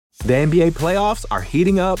The NBA playoffs are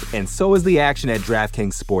heating up, and so is the action at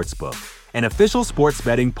DraftKings Sportsbook, an official sports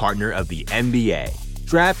betting partner of the NBA.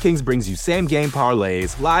 DraftKings brings you same-game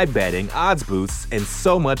parlays, live betting, odds boosts, and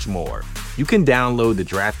so much more. You can download the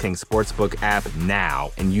DraftKings Sportsbook app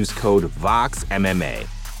now and use code VOXMMA.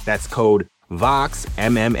 That's code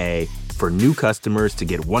VOXMMA for new customers to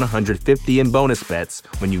get $150 in bonus bets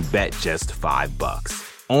when you bet just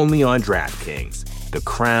 $5. Only on DraftKings. The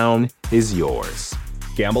crown is yours.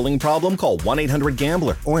 Gambling problem? Call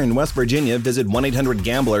 1-800-GAMBLER. Or in West Virginia, visit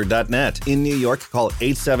 1-800-GAMBLER.net. In New York, call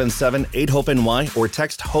 877-8-HOPE-NY or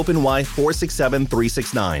text HOPE-NY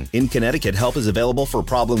 467-369. In Connecticut, help is available for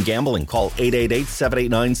problem gambling. Call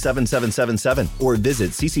 888-789-7777 or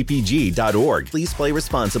visit ccpg.org. Please play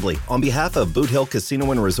responsibly. On behalf of Boot Hill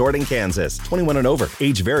Casino and Resort in Kansas, 21 and over.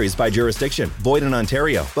 Age varies by jurisdiction. Void in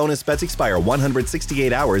Ontario. Bonus bets expire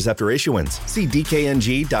 168 hours after issuance. See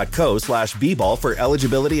dkng.co/bball for eligibility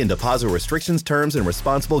and deposit restrictions, terms, and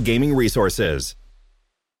responsible gaming resources.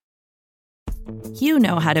 You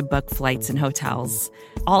know how to book flights and hotels.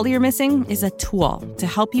 All you're missing is a tool to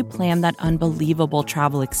help you plan that unbelievable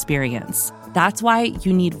travel experience. That's why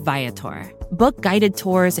you need Viator. Book guided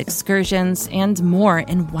tours, excursions, and more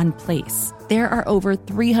in one place. There are over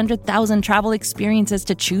 300,000 travel experiences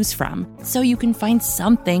to choose from, so you can find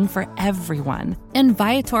something for everyone. And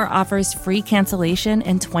Viator offers free cancellation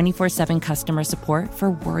and 24/7 customer support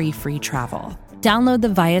for worry-free travel. Download the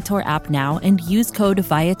Viator app now and use code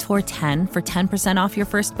Viator10 for 10% off your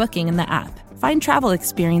first booking in the app. Find travel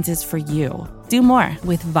experiences for you. Do more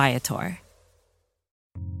with Viator.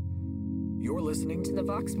 You're listening to the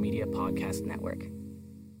Vox Media Podcast Network.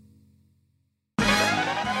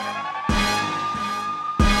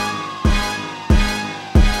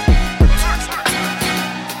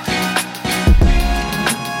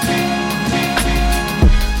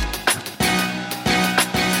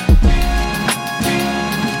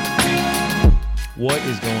 What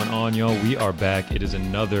is going on, y'all? We are back. It is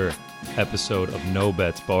another episode of No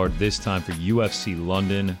Bets Barred, this time for UFC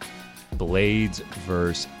London. Blades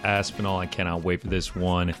versus Aspinall. I cannot wait for this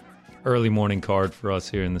one. Early morning card for us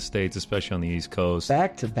here in the States, especially on the East Coast.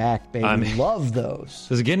 Back to back, baby. Love those.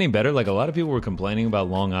 Does it get any better? Like, a lot of people were complaining about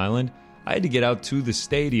Long Island. I had to get out to the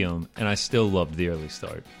stadium, and I still loved the early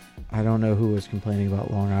start. I don't know who was complaining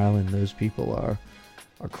about Long Island. Those people are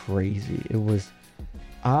crazy. It was...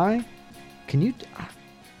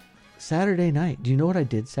 Saturday night. Do you know what I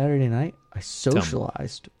did Saturday night? I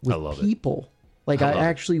socialized with people. Like, I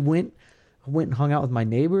actually went and hung out with my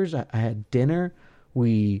neighbors. I had dinner.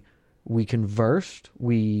 We conversed.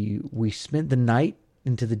 We spent the night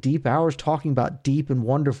into the deep hours talking about deep and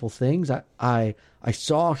wonderful things. I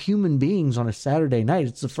saw human beings on a Saturday night.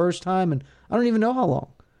 It's the first time, and I don't even know how long.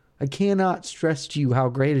 I cannot stress to you how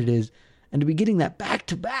great it is. And to be getting that back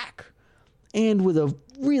to back and with a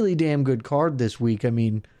really damn good card this week. I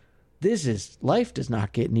mean, life does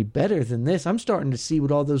not get any better than this. I'm starting to see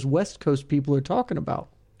what all those West Coast people are talking about.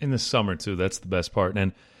 In the summer, too. That's the best part.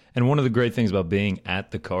 And one of the great things about being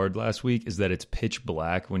at the card last week is that it's pitch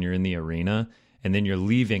black when you're in the arena, and then you're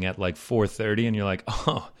leaving at like 4:30, and you're like,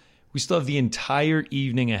 oh, we still have the entire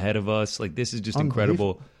evening ahead of us. Like, this is just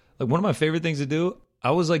incredible. Like, one of my favorite things to do,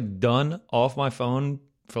 I was like done off my phone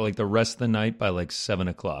for like the rest of the night by like 7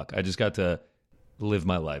 o'clock. I just got to live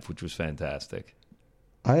my life, which was fantastic.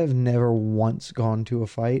 I have never once gone to a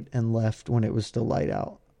fight and left when it was still light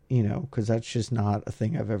out, because that's just not a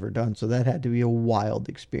thing I've ever done. So that had to be a wild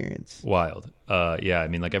experience. Wild. Yeah, I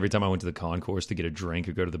mean, like, every time I went to the concourse to get a drink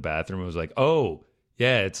or go to the bathroom, it was like, oh,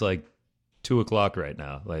 yeah, it's like 2 o'clock right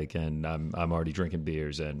now. Like, and I'm already drinking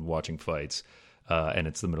beers and watching fights, and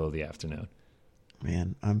it's the middle of the afternoon.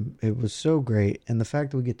 Man, it was so great. And the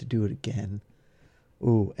fact that we get to do it again.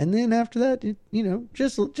 Ooh, and then after that,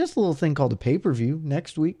 just a little thing called a pay-per-view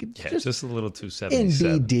next week. It's just a little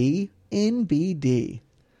 277. NBD.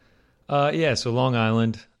 Yeah, so Long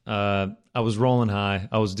Island, I was rolling high.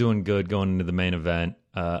 I was doing good going into the main event.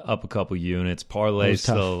 Up a couple units. Parlay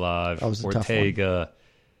still alive. That was a Ortega. tough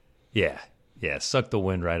one. Yeah, sucked the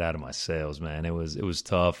wind right out of my sails, man. It was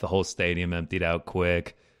tough. The whole stadium emptied out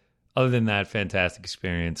quick. Other than that, fantastic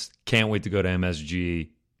experience. Can't wait to go to MSG.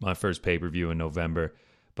 My first pay-per-view in November.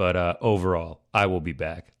 But overall, I will be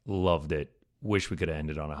back. Loved it. Wish we could have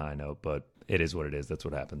ended on a high note, but it is what it is. That's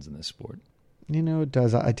what happens in this sport. It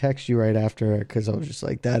does. I text you right after it because I was just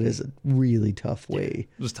like, that is a really tough way.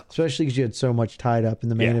 Yeah, it was tough. Especially because you had so much tied up in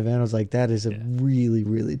the main event. I was like, that is a really,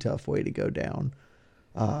 really tough way to go down.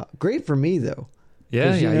 Great for me, though.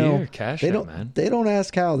 Yeah, you're cashing, man. They don't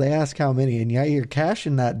ask how, they ask how many. And you're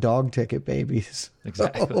cashing that dog ticket, babies.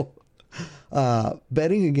 Exactly.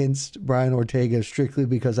 Betting against Brian Ortega strictly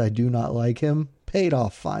because I do not like him paid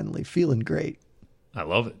off finally. Feeling great. I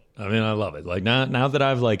love it. I mean, I love it. Like now that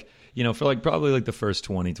I've like, you know, for like probably like the first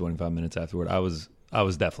 20, 25 minutes afterward, I was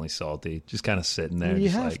definitely salty, just kind of sitting there, you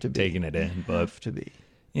just have like to be. taking it in. But have to be.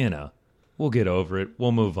 You know, we'll get over it.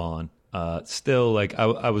 We'll move on. Still, like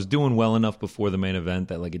I was doing well enough before the main event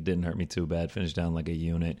that like it didn't hurt me too bad. Finished down like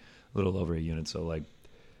a little over a unit. So like,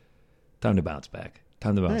 time to bounce back.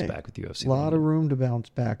 Time to bounce back with UFC. A lot of room to bounce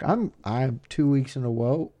back. I'm 2 weeks in a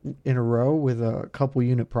row with a couple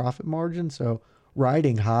unit profit margin. So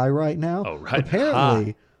riding high right now. Oh,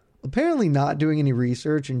 right. Apparently not doing any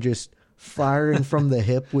research and just firing from the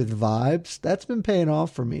hip with vibes. That's been paying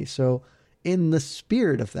off for me. So in the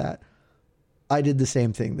spirit of that, I did the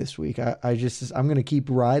same thing this week. I'm going to keep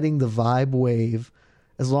riding the vibe wave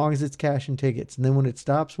as long as it's cash and tickets. And then when it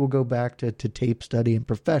stops, we'll go back to tape study and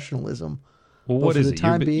professionalism. Well, what is it?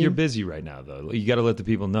 You're busy right now, though. You got to let the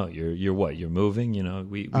people know. You're what? You're moving? You know,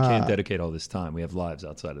 we can't dedicate all this time. We have lives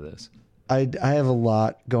outside of this. I have a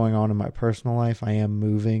lot going on in my personal life. I am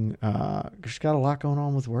moving. Just got a lot going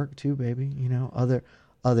on with work too, baby. You know, other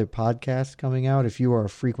podcasts coming out. If you are a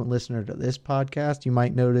frequent listener to this podcast, you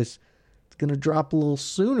might notice it's going to drop a little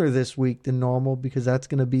sooner this week than normal because that's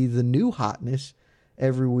going to be the new hotness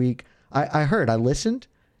every week. I listened.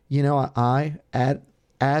 You know,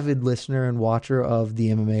 avid listener and watcher of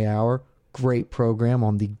the MMA Hour. Great program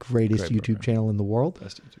on the greatest YouTube channel in the world.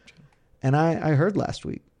 Best YouTube channel. And I heard last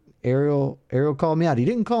week. Ariel called me out. He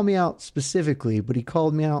didn't call me out specifically, but he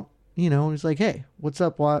called me out, you know, he's like, hey, what's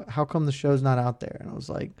up? How come the show's not out there? And I was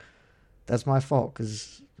like, that's my fault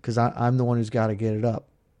because I'm the one who's got to get it up.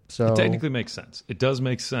 So it technically makes sense. It does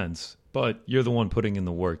make sense, but you're the one putting in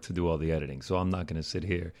the work to do all the editing. So I'm not going to sit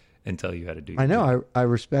here and tell you how to do it. I know. I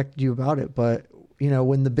respect you about it, but you know,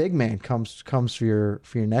 when the big man comes for your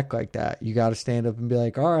neck like that, you got to stand up and be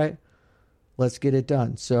like, all right, let's get it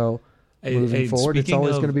done. So moving forward, it's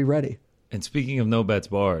always going to be ready. And speaking of no bets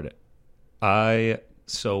barred, I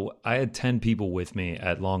had 10 people with me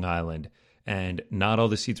at Long Island, and not all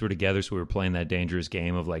the seats were together, so we were playing that dangerous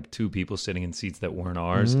game of like two people sitting in seats that weren't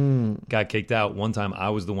ours. Got kicked out. One time I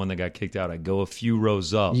was the one that got kicked out. I go a few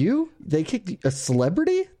rows up. They kicked a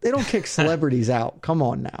celebrity? They don't kick celebrities out. Come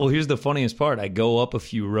on now. Well, here's the funniest part. I go up a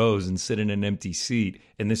few rows and sit in an empty seat,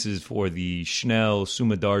 and this is for the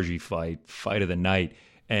Schnell-Sumadarji fight of the night.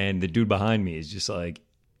 And the dude behind me is just like,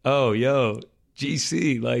 oh, yo,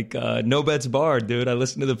 GC, like, no bets barred, dude. I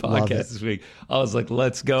listened to the podcast this week. I was like,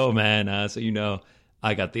 let's go, man. So, you know,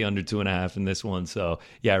 I got the under 2.5 in this one. So,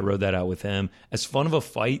 yeah, I rode that out with him. As fun of a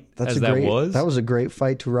fight as that was. That was a great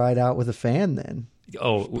fight to ride out with a fan then.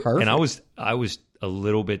 Oh, perfect. And I was a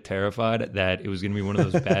little bit terrified that it was going to be one of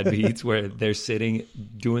those bad beats where they're sitting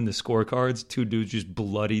doing the scorecards, two dudes just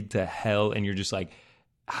bloodied to hell. And you're just like,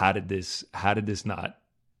 how did this not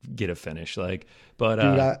get a finish? Like, but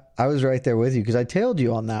dude, I was right there with you because I tailed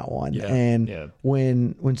you on that one. Yeah, and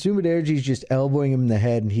when Sumadarji's just elbowing him in the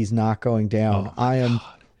head and he's not going down, I am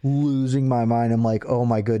losing my mind. I'm like, oh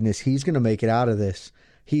my goodness, he's gonna make it out of this.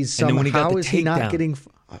 How is he not getting?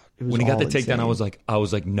 When he got the takedown, I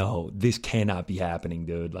was like, no, this cannot be happening,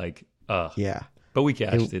 dude. Like, yeah. But we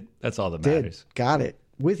cashed it. That's all that matters. Got it.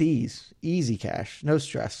 With easy cash, no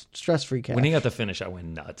stress-free cash. When he got the finish, I went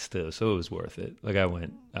nuts too, so it was worth it. Like I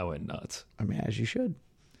went nuts. I mean, as you should.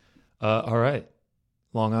 All right,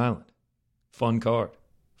 Long Island, fun card.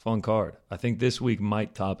 I think this week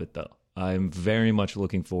might top it though. I'm very much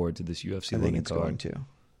looking forward to this UFC. I think it's card. going to.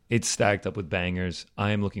 It's stacked up with bangers.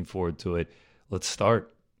 I am looking forward to it. Let's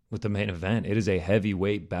start with the main event. It is a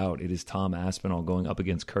heavyweight bout. It is Tom Aspinall going up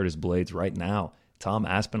against Curtis Blaydes right now. Tom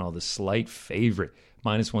Aspinall, the slight favorite,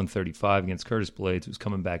 minus 135 against Curtis Blaydes, who's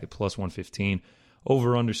coming back at plus 115.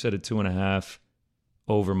 Over under set at 2.5.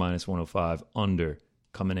 Over minus 105. Under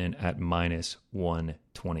coming in at minus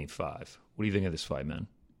 125. What do you think of this fight, man?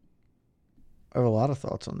 I have a lot of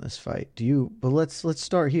thoughts on this fight. But let's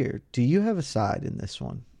start here. Do you have a side in this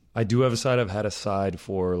one? I do have a side. I've had a side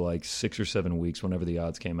for like 6 or 7 weeks. Whenever the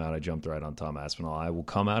odds came out, I jumped right on Tom Aspinall. I will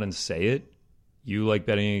come out and say it. You like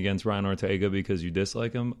betting against Ryan Ortega because you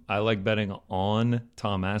dislike him. I like betting on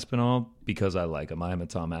Tom Aspinall because I like him. I am a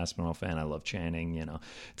Tom Aspinall fan. I love chanting, you know,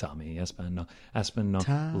 Tommy Aspinall,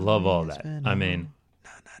 Tommy love all that. Aspinall. I mean,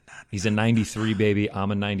 he's a 93 baby. I'm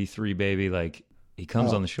a 93 baby. Like, he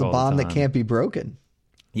comes on the show all the time. The bond that can't be broken.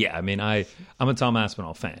 Yeah, I mean, I'm a Tom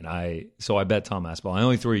Aspinall fan. So I bet Tom Aspinall. I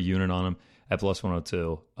only threw a unit on him at plus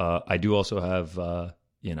 102. I do also have,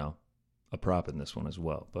 a prop in this one as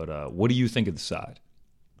well. But what do you think of the side?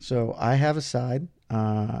 So I have a side,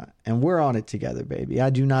 and we're on it together, baby. I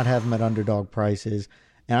do not have him at underdog prices,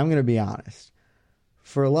 And I'm going to be honest.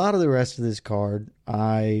 For a lot of the rest of this card,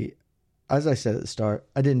 as I said at the start,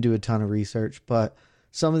 I didn't do a ton of research, but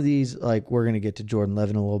some of these, like we're going to get to Jordan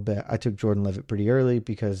Levitt in a little bit. I took Jordan Levitt pretty early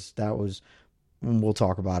because that was, and we'll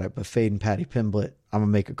talk about it, but Fade and Paddy Pimblett, I'm going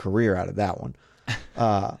to make a career out of that one.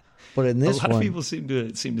 But in this one, a lot of people seem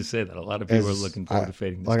to say that. A lot of people are looking forward to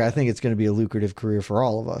fading this guy. I think it's going to be a lucrative career for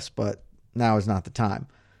all of us, but now is not the time.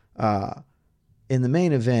 In the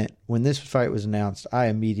main event, when this fight was announced, I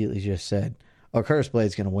immediately just said, oh, Curtis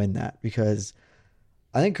Blaydes going to win that, because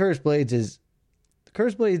I think Curtis Blaydes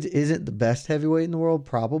isn't the best heavyweight in the world,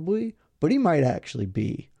 probably, but he might actually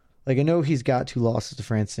be. Like, I know he's got 2 losses to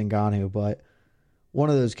Francis Ngannou, but one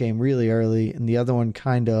of those came really early, and the other one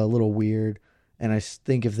kind of a little weird. And I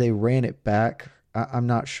think if they ran it back, I'm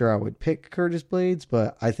not sure I would pick Curtis Blaydes,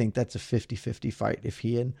 but I think that's a 50-50 fight if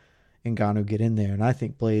he and Ngannou get in there. And I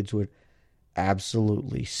think Blaydes would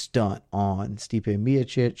absolutely stunt on Stipe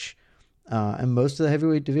Miocic and most of the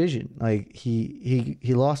heavyweight division. Like, he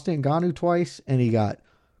lost to Ngannou twice, and he got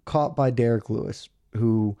caught by Derek Lewis,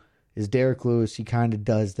 who is Derek Lewis. He kind of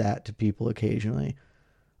does that to people occasionally.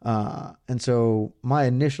 And so my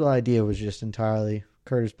initial idea was just entirely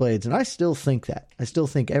Curtis Blaydes, and I still think that. I still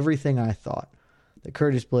think everything I thought, that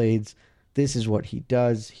Curtis Blaydes, this is what he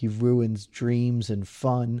does. He ruins dreams and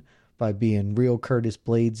fun by being real Curtis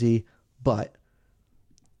Bladesy, but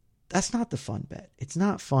that's not the fun bet. It's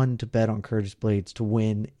not fun to bet on Curtis Blaydes to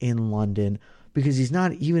win in London, because he's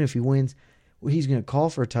not, even if he wins, he's going to call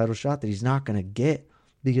for a title shot that he's not going to get,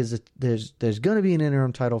 because there's going to be an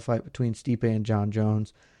interim title fight between Stipe and John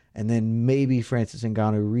Jones, and then maybe Francis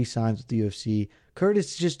Ngannou re-signs with the UFC.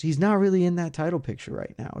 Curtis, he's not really in that title picture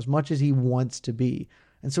right now, as much as he wants to be.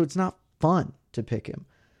 And so it's not fun to pick him.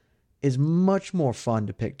 It's much more fun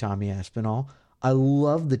to pick Tommy Aspinall. I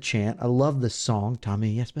love the chant. I love the song,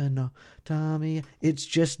 Tommy Aspinall, Tommy. It's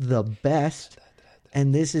just the best.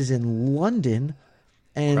 And this is in London.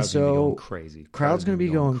 And crowd's so crazy. Crowd's going to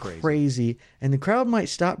be going crazy. And the crowd might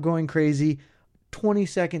stop going crazy 20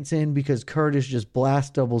 seconds in because Curtis just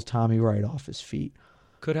blast doubles Tommy right off his feet.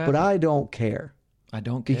 Could happen. But I don't care. I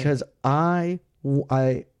don't care. Because I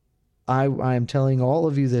am telling all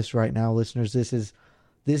of you this right now, listeners. This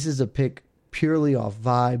is a pick purely off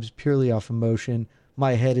vibes, purely off emotion.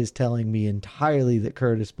 My head is telling me entirely that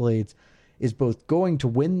Curtis Blaydes is both going to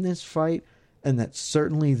win this fight, and that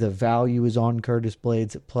certainly the value is on Curtis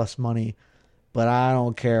Blaydes at plus money, but I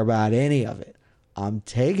don't care about any of it. I'm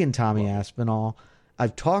taking Tommy Aspinall.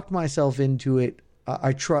 I've talked myself into it.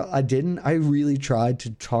 I really tried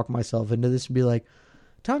to talk myself into this and be like,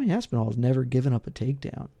 Tommy Aspinall has never given up a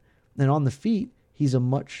takedown. And on the feet, he's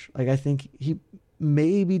I think he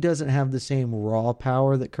maybe doesn't have the same raw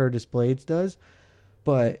power that Curtis Blaydes does,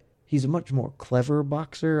 but he's a much more clever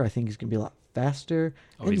boxer. I think he's going to be a lot faster.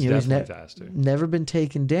 Oh, and, he's definitely faster. Never been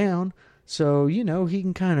taken down. So, he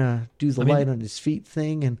can kind of do the light on his feet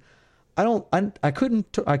thing. And I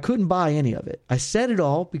couldn't buy any of it. I said it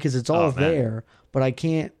all because it's all there, but I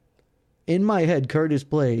can't. In my head, Curtis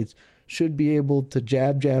Blaydes should be able to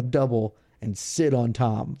jab, double, and sit on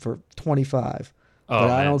Tom for 25.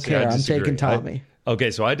 But I don't care. I'm taking Tommy.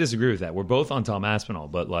 Okay, so I disagree with that. We're both on Tom Aspinall,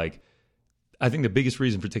 but I think the biggest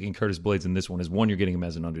reason for taking Curtis Blaydes in this one is, one, you're getting him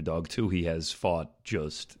as an underdog. 2, he has fought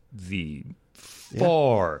just the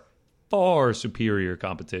far superior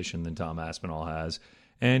competition than Tom Aspinall has.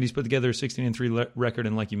 And he's put together a 16-3 record,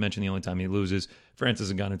 and like you mentioned, the only time he loses,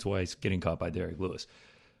 Francis Ngannou twice, getting caught by Derek Lewis.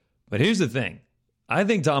 But here's the thing. I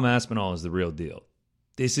think Tom Aspinall is the real deal.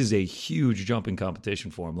 This is a huge jump in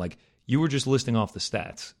competition for him. You were just listing off the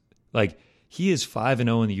stats. He is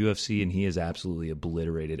 5-0 in the UFC, and he has absolutely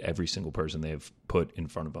obliterated every single person they have put in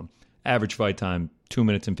front of him. Average fight time, 2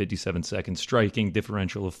 minutes and 57 seconds. Striking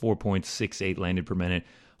differential of 4.68 landed per minute.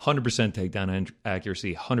 100% takedown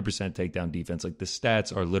accuracy, 100% takedown defense. The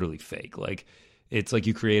stats are literally fake. It's like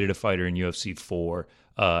you created a fighter in UFC 4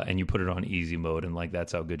 and you put it on easy mode, and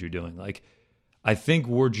that's how good you're doing. I think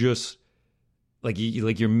we're just...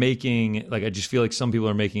 you're making, I just feel like some people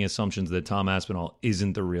are making assumptions that Tom Aspinall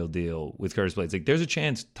isn't the real deal with Curtis Blaydes. There's a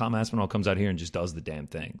chance Tom Aspinall comes out here and just does the damn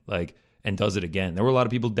thing, and does it again. There were a lot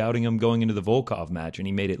of people doubting him going into the Volkov match, and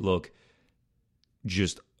he made it look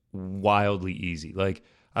just wildly easy.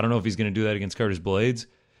 I don't know if he's going to do that against Curtis Blaydes,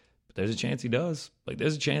 but there's a chance he does.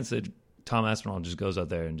 There's a chance that Tom Aspinall just goes out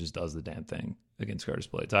there and just does the damn thing against Curtis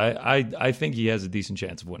Blaydes. I think he has a decent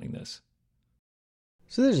chance of winning this.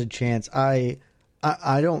 So there's a chance. I'm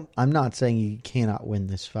not saying he cannot win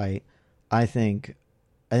this fight. I think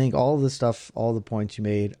all the stuff, all the points you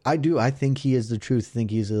made, I think he is the truth. I think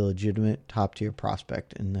he's a legitimate top tier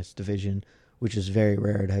prospect in this division, which is very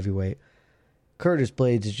rare at heavyweight. Curtis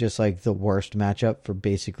Blaydes is just like the worst matchup for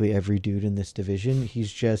basically every dude in this division. He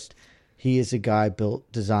is a guy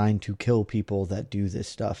designed to kill people that do this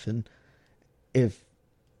stuff. And because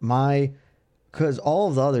all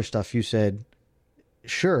of the other stuff you said,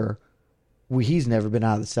 sure, he's never been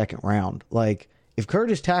out of the second round. Like, if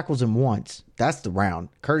Curtis tackles him once, that's the round.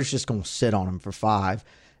 Curtis just going to sit on him for 5.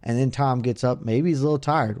 And then Tom gets up. Maybe he's a little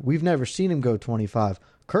tired. We've never seen him go 25.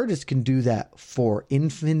 Curtis can do that for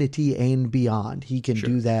infinity and beyond. He can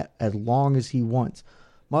do that as long as he wants.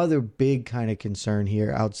 My other big kind of concern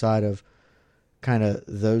here outside of kind of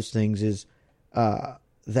those things is the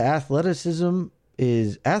athleticism.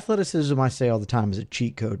 I say all the time, is a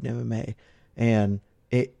cheat code in MMA. And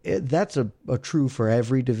that's a true for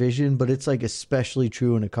every division, but it's like especially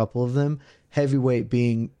true in a couple of them. Heavyweight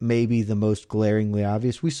being maybe the most glaringly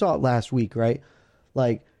obvious. We saw it last week, right?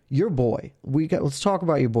 Like, your boy, let's talk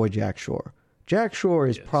about your boy Jack Shore. Jack Shore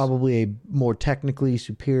is probably a more technically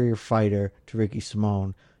superior fighter to Ricky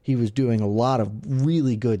Simón. He was doing a lot of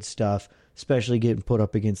really good stuff, especially getting put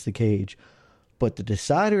up against the cage. But the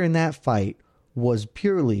decider in that fight was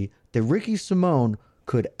purely that Ricky Simón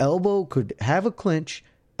could have a clinch,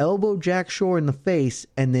 elbow Jack Shore in the face,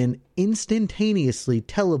 and then instantaneously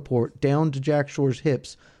teleport down to Jack Shore's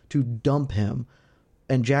hips to dump him.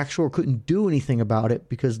 And Jack Shore couldn't do anything about it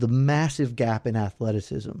because the massive gap in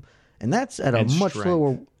athleticism. And that's at a much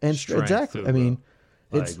lower... Exactly. I mean,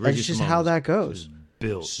 it's just how that goes.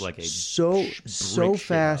 Built like a so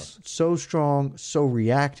fast, so strong, so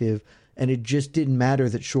reactive, and it just didn't matter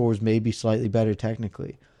that Shore was maybe slightly better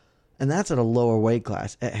technically. And that's at a lower weight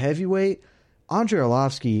class. At heavyweight, Andrei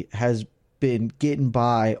Arlovsky has been getting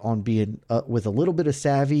by on being with a little bit of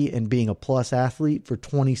savvy and being a plus athlete for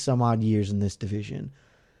 20 some odd years in this division.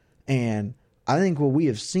 And I think what we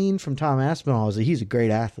have seen from Tom Aspinall is that he's a great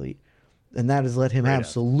athlete, and that has let him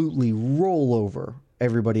absolutely roll over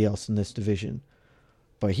everybody else in this division.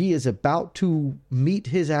 But he is about to meet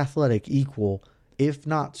his athletic equal, if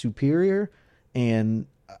not superior, and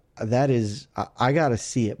that is, I got to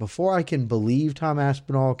see it. Before I can believe Tom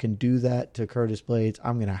Aspinall can do that to Curtis Blaydes,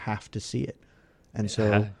 I'm going to have to see it. And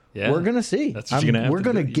so we're going to see. We're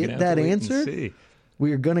going to get that answered.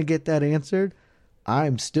 We are going to get that answered.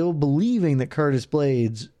 I'm still believing that Curtis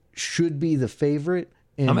Blaydes should be the favorite.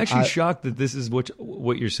 And I'm actually shocked that this is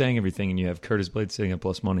what you're saying, everything, and you have Curtis Blaydes sitting at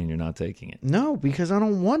plus money and you're not taking it. No, because I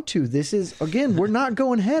don't want to. This is, again, we're not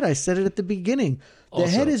going head. I said it at the beginning. The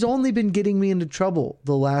head has only been getting me into trouble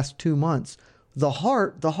the last 2 months. The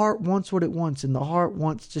heart wants what it wants, and the heart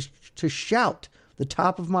wants to shout the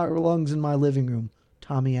top of my lungs in my living room.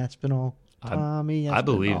 Tommy Aspinall. Tommy Aspinall. I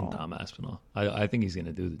believe in Tom Aspinall. I think he's going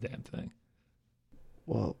to do the damn thing.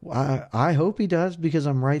 Well, I hope he does, because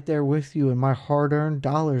I'm right there with you, and my hard-earned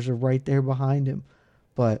dollars are right there behind him.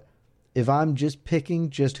 But if I'm just picking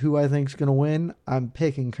just who I think's going to win, I'm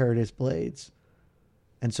picking Curtis Blaydes.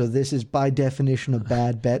 And so this is by definition a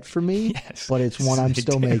bad bet for me, yes, but it's one I'm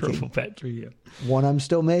still making. Bet for you. One I'm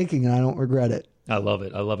still making, and I don't regret it. I love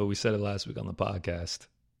it. We said it last week on the podcast.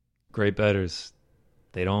 Great bettors,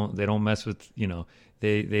 they don't mess with,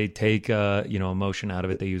 they take emotion out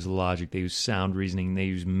of it. They use logic. They use sound reasoning. They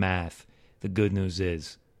use math. The good news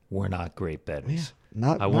is we're not great bettors.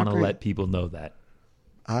 Yeah, I want to let people know that.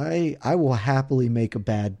 I will happily make a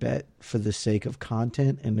bad bet for the sake of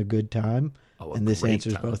content and a good time. And this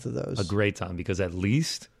answers both of those. A great time, because at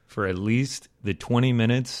least the 20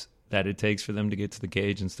 minutes that it takes for them to get to the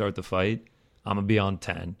cage and start the fight, I'm going to be on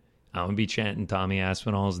 10. I'm going to be chanting Tommy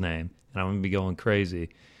Aspinall's name, and I'm going to be going crazy.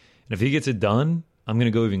 And if he gets it done, I'm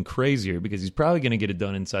going to go even crazier, because he's probably going to get it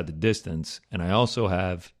done inside the distance. And I also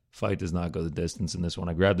have fight does not go the distance in this one.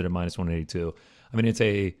 I grabbed it at minus 182. I mean,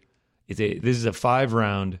 this is a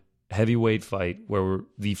 5-round heavyweight fight where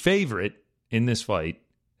the favorite in this fight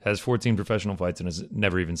has 14 professional fights and has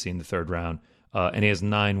never even seen the third round. And he has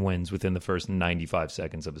 9 wins within the first 95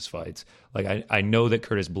 seconds of his fights. Like, I know that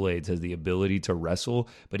Curtis Blaydes has the ability to wrestle,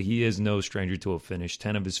 but he is no stranger to a finish.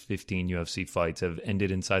 10 of his 15 UFC fights have ended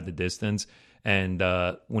inside the distance. And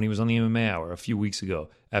when he was on the MMA Hour a few weeks ago,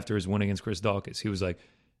 after his win against Chris Daukaus, he was like,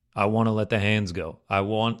 I want to let the hands go. I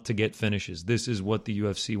want to get finishes. This is what the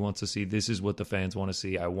UFC wants to see. This is what the fans want to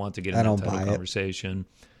see. I want to get in that title conversation.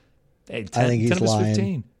 Hey, 10, I think he's 10 of his lying.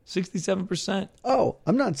 15. 67%. Oh,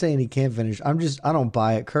 I'm not saying he can't finish. I don't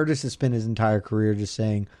buy it. Curtis has spent his entire career just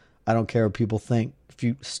saying, I don't care what people think if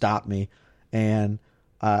you stop me. And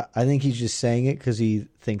I think he's just saying it because he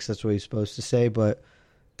thinks that's what he's supposed to say. But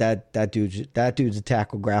that dude's a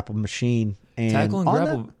tackle grapple machine. And tackle and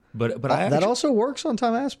grapple. But that also works on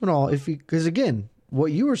Tom Aspinall because again,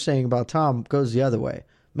 what you were saying about Tom goes the other way.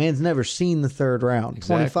 Man's never seen the third round.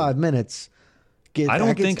 Exactly. 25 minutes. I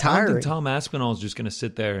don't think Tom Aspinall is just going to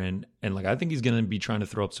sit there and like, I think he's going to be trying to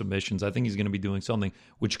throw up submissions. I think he's going to be doing something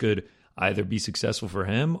which could either be successful for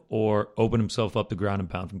him or open himself up to ground and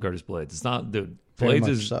pound from Curtis Blaydes. It's not the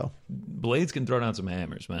Blaydes can throw down some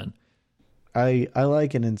hammers, man. I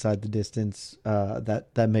like an inside the distance.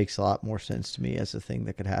 That makes a lot more sense to me as a thing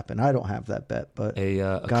that could happen. I don't have that bet, but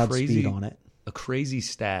Godspeed on it. A crazy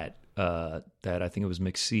stat that I think it was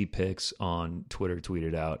McSee Picks on Twitter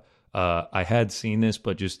tweeted out. I had seen this,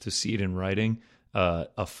 but just to see it in writing, a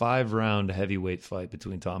 5-round heavyweight fight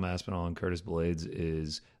between Tom Aspinall and Curtis Blaydes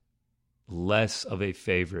is less of a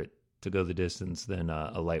favorite to go the distance than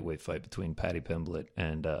a lightweight fight between Paddy Pimblett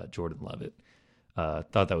and Jordan Levitt.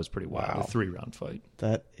 Thought that was pretty wild. Wow. A 3-round fight.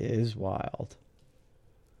 That is wild.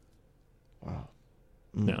 Wow.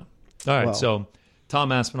 Mm. Yeah. All right. So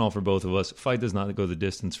Tom Aspinall for both of us. Fight does not go the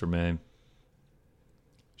distance for me.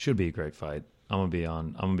 Should be a great fight. I'm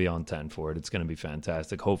gonna be on 10 for it. It's gonna be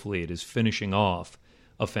fantastic. Hopefully, it is finishing off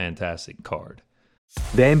a fantastic card.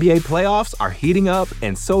 The NBA playoffs are heating up,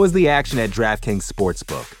 and so is the action at DraftKings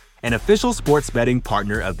Sportsbook, an official sports betting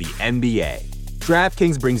partner of the NBA.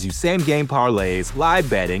 DraftKings brings you same-game parlays, live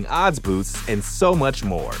betting, odds boosts, and so much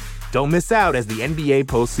more. Don't miss out as the NBA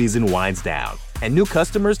postseason winds down. And new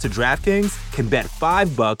customers to DraftKings can bet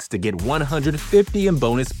 $5 to get $150 in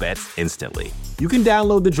bonus bets instantly. You can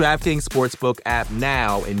download the DraftKings Sportsbook app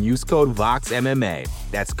now and use code VOXMMA.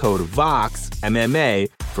 That's code VOXMMA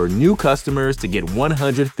for new customers to get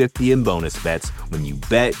 $150 in bonus bets when you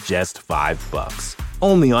bet just $5.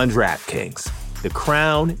 Only on DraftKings. The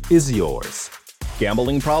crown is yours.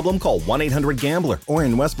 Gambling problem? Call 1-800-GAMBLER. Or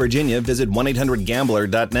in West Virginia, visit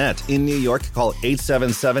 1-800-GAMBLER.net. In New York, call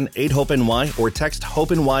 877-8-HOPE-NY or text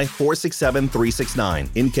HOPE-NY 467-369.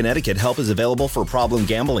 In Connecticut, help is available for problem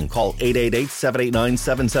gambling. Call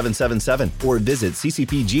 888-789-7777 or visit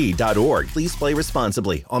ccpg.org. Please play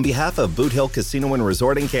responsibly. On behalf of Boot Hill Casino and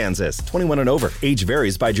Resort in Kansas, 21 and over. Age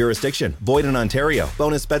varies by jurisdiction. Void in Ontario.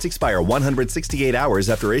 Bonus bets expire 168 hours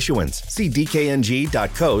after issuance. See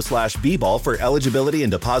dkng.co/bball for eligibility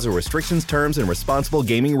and deposit restrictions, terms, and responsible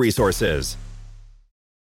gaming resources.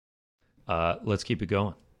 Let's keep it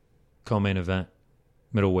going. Co-main event,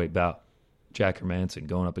 middleweight bout. Jack Hermansson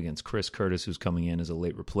going up against Chris Curtis, who's coming in as a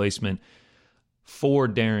late replacement for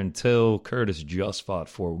Darren Till. Curtis just fought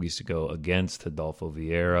 4 weeks ago against Adolfo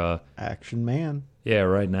Vieira. Action man. Yeah,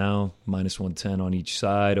 right now, -110 on each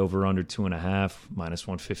side, over under 2.5,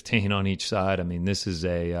 -115 on each side. I mean, this is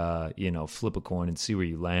a, flip a coin and see where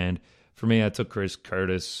you land. For me, I took Chris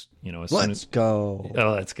Curtis. Let's go.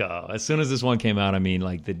 As soon as this one came out, I mean,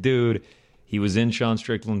 like, the dude, he was in Sean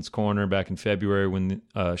Strickland's corner back in February when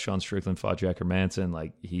Sean Strickland fought Jack Hermansson.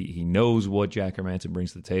 Like, he knows what Jack Hermansson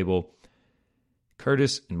brings to the table.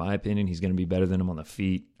 Curtis, in my opinion, he's going to be better than him on the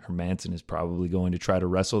feet. Hermansson is probably going to try to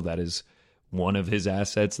wrestle. That is one of his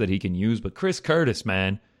assets that he can use. But Chris Curtis,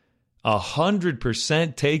 man,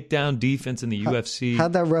 100% takedown defense in the UFC.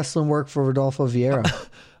 How'd that wrestling work for Rodolfo Vieira?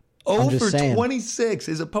 0 for 26.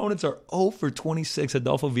 His opponents are 0 for 26.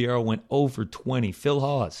 Adolfo Vieira went 0 for 20. Phil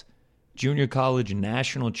Hawes, junior college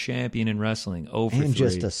national champion in wrestling, 0 for 3. And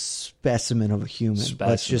just a specimen of a human.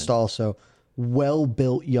 That's just also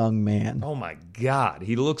well-built young man. Oh, my God.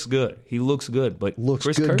 He looks good. But looks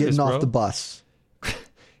Chris good Curtis, getting off the bus.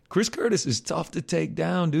 Chris Curtis is tough to take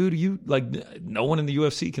down, dude. No one in the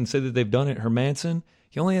UFC can say that they've done it. Hermansson,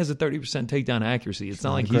 he only has a 30% takedown accuracy. It's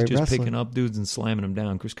not like he's just picking up dudes and slamming them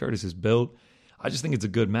down. Chris Curtis is built. I just think it's a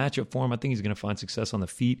good matchup for him. I think he's going to find success on the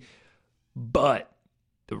feet. But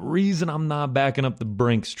the reason I'm not backing up the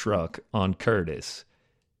Brinks truck on Curtis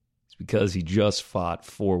is because he just fought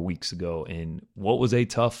 4 weeks ago in what was a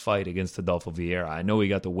tough fight against Adolfo Vieira. I know he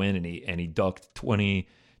got the win and he ducked 20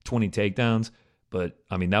 takedowns, but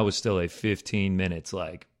I mean, that was still a 15 minutes,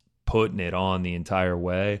 like, putting it on the entire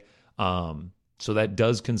way. So that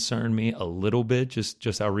does concern me a little bit,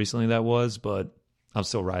 just how recently that was, but I'm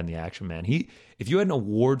still riding the action, man. If you had an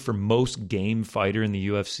award for most game fighter in the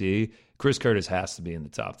UFC, Chris Curtis has to be in the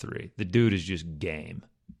top 3. The dude is just game.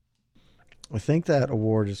 I think that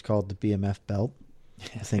award is called the BMF belt.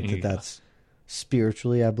 I think that's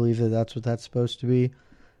spiritually, I believe that's what that's supposed to be.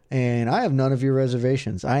 And I have none of your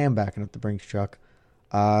reservations. I am backing up the Brinks truck.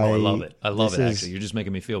 I love it. Actually. You're just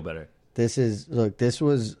making me feel better. This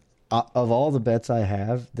was... of all the bets I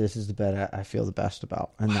have, this is the bet I feel the best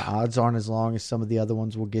about. And the odds aren't as long as some of the other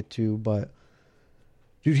ones we'll get to, but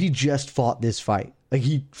dude, he just fought this fight. Like,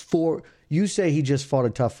 you say he just fought a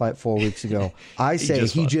tough fight 4 weeks ago. I say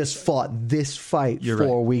he just fought this fight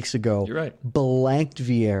 4 weeks ago. You're right. Blanked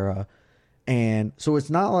Vieira. And so it's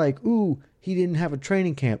not like, ooh, he didn't have a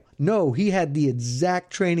training camp. No, he had the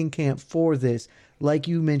exact training camp for this. Like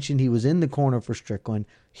you mentioned, he was in the corner for Strickland.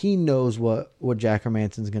 He knows what Jack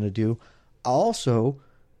Hermansson's going to do. Also,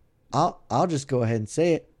 I'll just go ahead and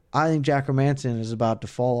say it. I think Jack Hermansson is about to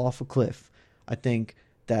fall off a cliff. I think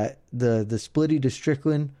that the splitty to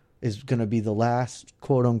Strickland is going to be the last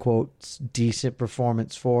quote-unquote decent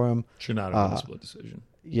performance for him. Should not have been a split decision.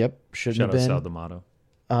 Yep, shouldn't have been. Shout out Sal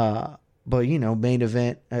D'Amato. But, main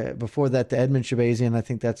event, before that, the Edmund Shabazian, I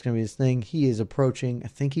think that's going to be his thing. He is approaching, I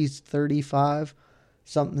think he's 35,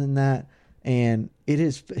 something in that. And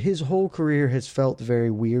his whole career has felt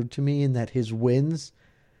very weird to me in that his wins,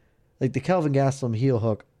 like the Kelvin Gastelum heel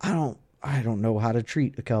hook, I don't know how to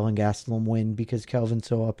treat a Kelvin Gastelum win because Kelvin's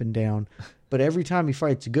so up and down. But every time he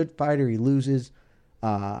fights a good fighter, he loses.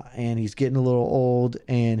 And he's getting a little old.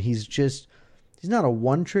 And he's not a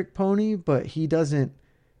one-trick pony, but he doesn't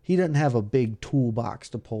have a big toolbox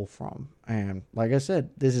to pull from. And like I said,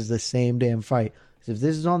 this is the same damn fight. If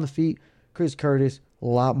this is on the feet, Chris Curtis, a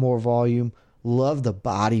lot more volume. Love the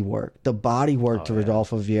body work. The body work to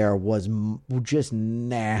Rodolfo Vieira was just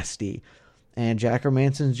nasty. And Jack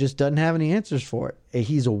Hermansson just doesn't have any answers for it.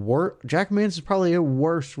 Jack Hermansson's probably a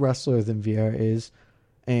worse wrestler than Vieira is.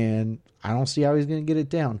 And I don't see how he's going to get it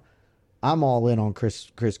down. I'm all in on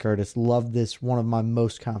Chris Curtis. Love this. One of my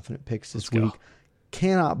most confident picks this week.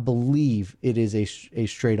 Cannot believe it is a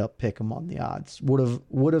straight up pick him on the odds.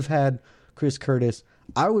 Would have had Chris Curtis.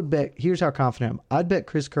 I would bet. Here's how confident I am. I'd bet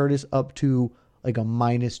Chris Curtis up to like a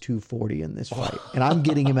minus 240 in this fight, and I'm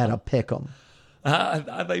getting him at a pick 'em. I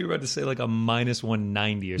thought you were about to say like a minus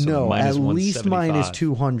 190 or something. No, minus at least minus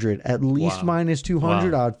 200. At least minus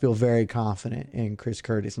 200. Wow. I'd feel very confident in Chris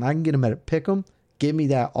Curtis, and I can get him at a pick 'em. Give me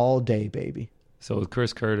that all day, baby. So with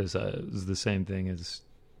Chris Curtis, it was the same thing as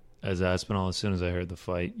Aspinall. As soon as I heard the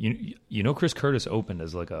fight, Chris Curtis opened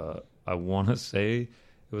as like I want to say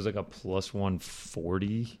it was like a plus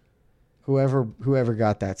 140. Whoever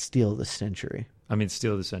got that steal of the century. I mean,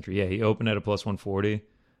 steal of the century. Yeah, he opened at a plus 140.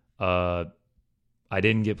 I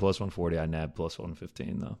didn't get plus 140. I nabbed plus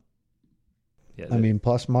 115 though. Yeah, I mean,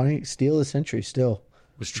 plus money, steal of the century. Still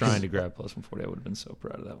was trying to grab plus 140. I would have been so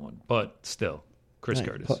proud of that one. But still, Chris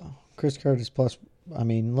Curtis. Chris Curtis plus. I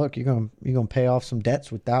mean, look, you're gonna pay off some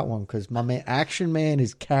debts with that one because my man, Action Man,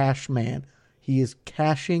 is cash man. He is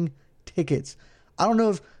cashing tickets. I don't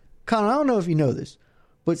know if you know this,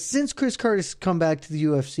 but since Chris Curtis come back to the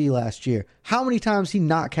UFC last year, how many times he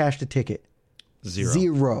not cashed a ticket?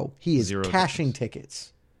 Zero. He is cashing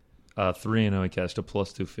tickets. 3-0. He cashed a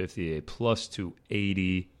plus 250, a plus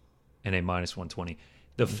 280, and a minus 120.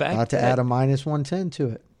 The fact about to add a minus 110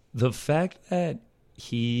 to it. The fact that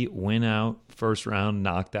he went out first round,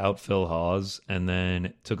 knocked out Phil Hawes, and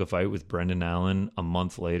then took a fight with Brendan Allen a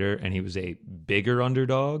month later, and he was a bigger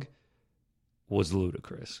underdog, was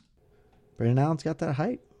ludicrous. Brendan Allen's got that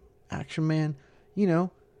hype. Action Man,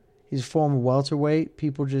 he's a former welterweight.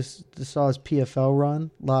 People just saw his PFL run.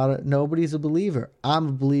 Nobody's a believer. I'm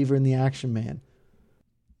a believer in the Action Man.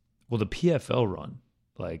 Well, the PFL run,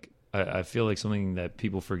 I feel like something that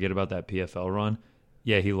people forget about that PFL run.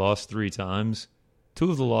 Yeah, he lost 3 times. 2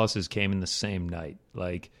 of the losses came in the same night.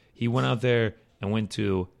 He went out there and went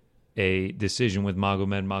to a decision with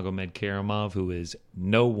Magomed Karamov, who is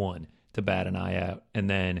no one to bat an eye out. And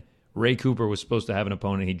then Ray Cooper was supposed to have an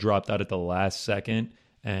opponent. He dropped out at the last second,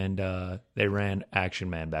 and they ran Action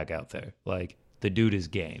Man back out there. The dude is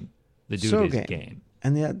game. The dude is game.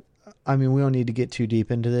 And we don't need to get too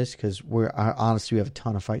deep into this because honestly, we have a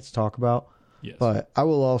ton of fights to talk about. Yes. But I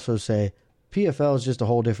will also say PFL is just a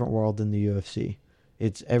whole different world than the UFC.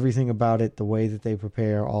 It's everything about it, the way that they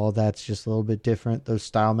prepare, all of that's just a little bit different, those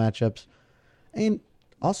style matchups. And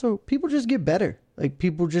also, people just get better.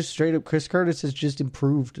 People just straight up, Chris Curtis has just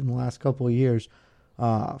improved in the last couple of years.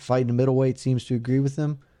 Fighting a middleweight seems to agree with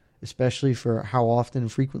him, especially for how often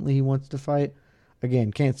and frequently he wants to fight.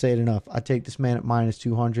 Again, can't say it enough. I take this man at minus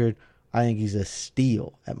 200. I think he's a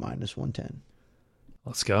steal at minus 110.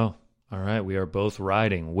 Let's go. All right, we are both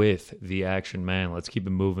riding with the Action Man. Let's keep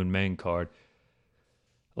it moving, main card.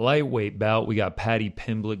 Lightweight bout, we got Paddy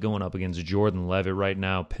Pimblett going up against Jordan Levitt right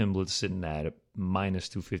now. Pimblett sitting at minus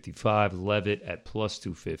 255. Levitt at plus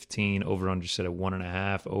 215. Over-under set at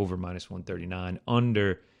 1.5. Over minus 139.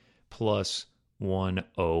 Under plus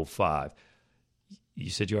 105. You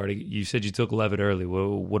said you took Levitt early.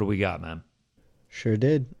 What do we got, man? Sure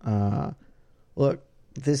did. Look,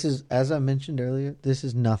 this is, as I mentioned earlier, this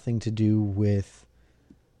is nothing to do with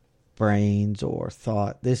brains or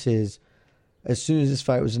thought. This is, as soon as this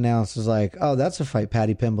fight was announced, it was like, oh, that's a fight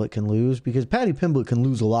Paddy Pimblett can lose, because Paddy Pimblett can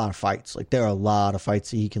lose a lot of fights. There are a lot of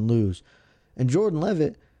fights that he can lose. And Jordan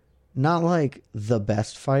Levitt, not like the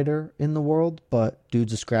best fighter in the world, but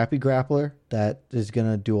dude's a scrappy grappler that is going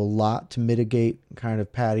to do a lot to mitigate kind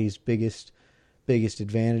of Paddy's biggest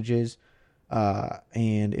advantages.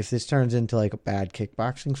 And if this turns into like a bad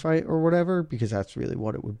kickboxing fight or whatever, because that's really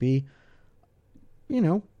what it would be,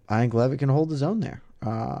 I think Levitt can hold his own there.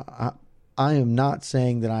 I am not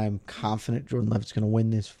saying that I am confident Jordan Levitt's going to win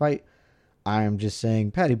this fight. I am just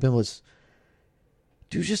saying Paddy Pimblett's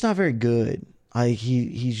dude's just not very good. Like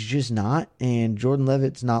he's just not, and Jordan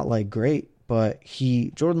Levitt's not like great, but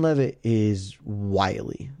Jordan Levitt is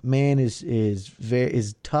wily. Man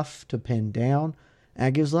is tough to pin down, and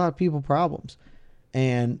it gives a lot of people problems.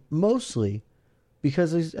 And mostly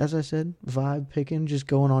because, as I said, vibe picking, just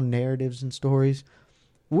going on narratives and stories.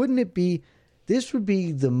 Wouldn't it be? This would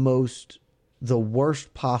be the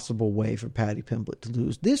worst possible way for Paddy Pimblett to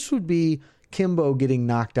lose. This would be Kimbo getting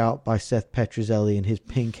knocked out by Seth Petrozelli and his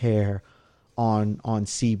pink hair on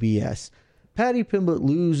CBS. Paddy Pimblett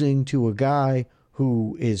losing to a guy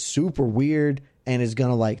who is super weird and is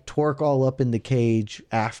going to like twerk all up in the cage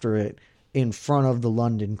after it in front of the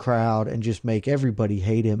London crowd and just make everybody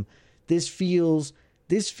hate him. This feels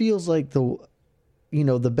like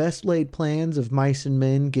the best laid plans of mice and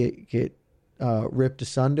men get ripped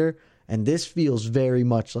asunder, and this feels very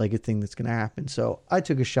much like a thing that's going to happen. So I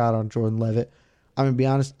took a shot on Jordan Levitt. I'm going to be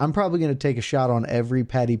honest, I'm probably going to take a shot on every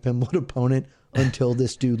Paddy Pimblett opponent until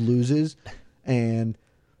this dude loses, and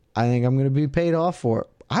I think I'm going to be paid off for it.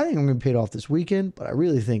 I think I'm going to be paid off this weekend, but I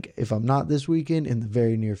really think if I'm not this weekend, in the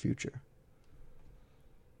very near future.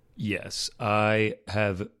 Yes, I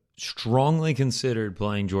have strongly considered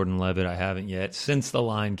playing Jordan Levitt. I haven't yet. Since the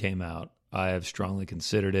line came out, I have strongly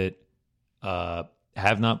considered it.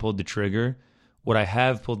 Have not pulled the trigger. What I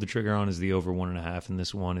have pulled the trigger on is the over 1.5 in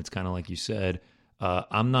this one. It's kind of like you said.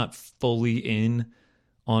 I'm not fully in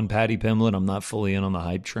on Paddy Pimblett. I'm not fully in on the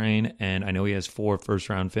hype train, and I know he has 4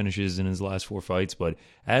 first-round finishes in his last 4 fights, but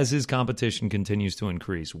as his competition continues to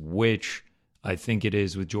increase, which I think it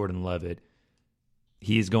is with Jordan Levitt,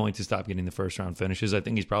 he is going to stop getting the first-round finishes. I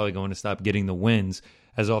think he's probably going to stop getting the wins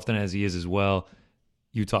as often as he is as well.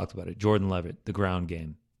 You talked about it. Jordan Levitt, the ground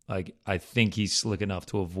game. Like, I think he's slick enough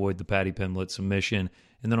to avoid the Paddy Pimblett submission.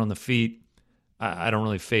 And then on the feet, I don't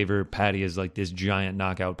really favor Paddy as like this giant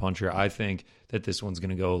knockout puncher. I think that this one's going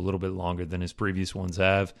to go a little bit longer than his previous ones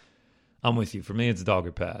have. I'm with you. For me, it's dog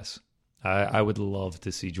or pass. I would love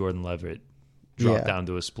to see Jordan Levitt drop down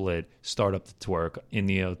to a split, start up the twerk in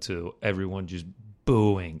the O2, everyone just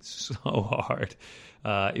booing so hard.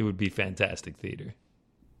 It would be fantastic theater.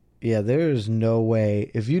 Yeah, there's no way.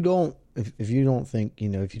 If you don't think,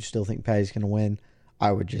 if you still think Paddy's going to win,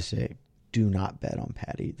 I would just say do not bet on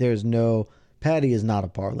Paddy. Paddy is not a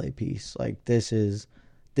parlay piece. Like this is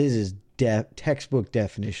textbook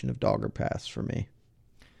definition of dog or pass for me.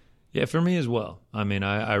 Yeah, for me as well. I mean,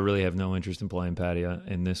 I really have no interest in playing Paddy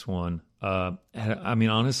in this one. I mean,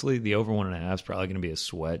 honestly, the over 1.5 is probably going to be a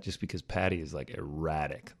sweat just because Paddy is like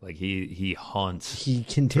erratic. Like he hunts. He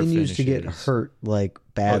continues to get hurt like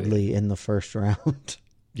badly in the first round.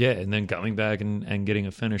 Yeah, and then coming back and getting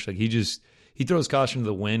a finish. Like he throws caution to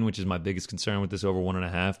the wind, which is my biggest concern with this over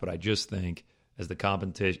 1.5. But I just think as the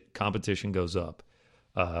competition goes up,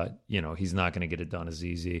 he's not going to get it done as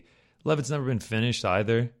easy. Levitt's never been finished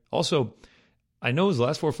either. Also, I know his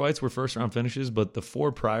last 4 fights were first-round finishes, but the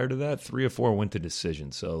 4 prior to that, 3 of 4 went to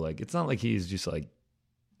decision. So, like, it's not like he's just, like,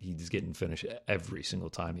 he's getting finished every single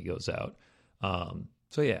time he goes out.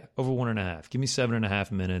 So, yeah, over 1.5. Give me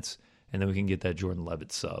 7.5 minutes, and then we can get that Jordan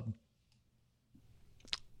Levitt sub.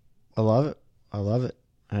 I love it.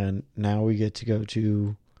 And now we get to go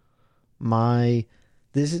to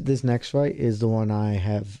this next fight is the one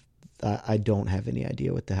I don't have any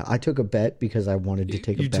idea what the hell. I took a bet because I wanted to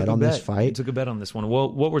take a bet on this fight. You took a bet on this one.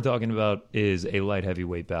 Well, what we're talking about is a light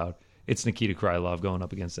heavyweight bout. It's Nikita Krylov going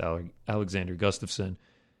up against Alexander Gustafsson.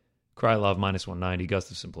 Krylov minus 190,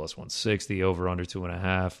 Gustafsson plus 160, over under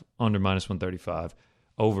 2.5, under minus 135,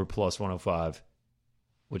 over plus 105.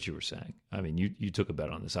 What you were saying. I mean, you took a bet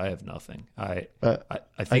on this. I have nothing. I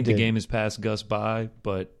think the game has passed Gus by,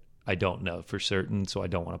 but I don't know for certain, so I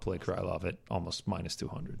don't want to play Krylov at almost minus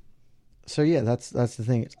 200. So, yeah, that's the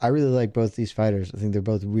thing. I really like both these fighters. I think they're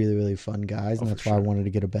both really, really fun guys, and that's why I wanted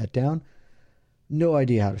to get a bet down. No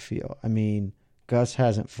idea how to feel. I mean, Gus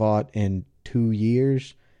hasn't fought in 2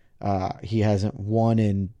 years. He hasn't won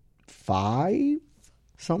in 5,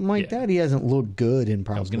 something like that. He hasn't looked good in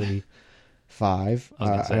probably 5.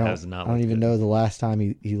 I don't even know the last time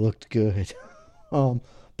he looked good.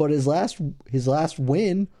 But his last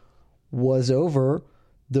win was over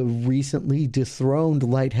the recently dethroned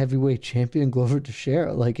light heavyweight champion Glover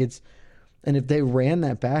Teixeira. Like And if they ran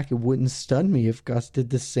that back, it wouldn't stun me if Gus did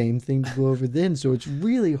the same thing to go over then. So it's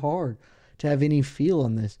really hard to have any feel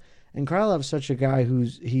on this. And Krylov's such a guy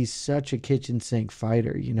he's such a kitchen sink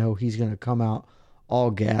fighter. You know, he's going to come out all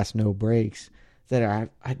gas, no brakes, that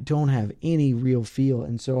I don't have any real feel.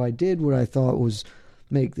 And so I did what I thought was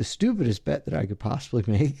make the stupidest bet that I could possibly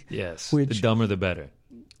make. Yes, the dumber the better.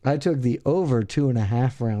 I took the over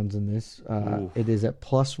 2.5 rounds in this. It is at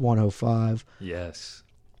plus 105. Yes.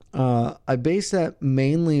 I base that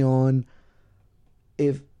mainly on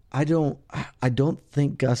if I don't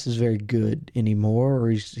think Gus is very good anymore, or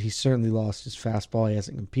he's certainly lost his fastball. He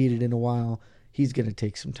hasn't competed in a while. He's going to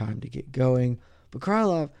take some time to get going. But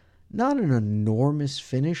Krylov, not an enormous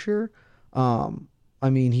finisher. I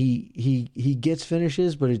mean, he gets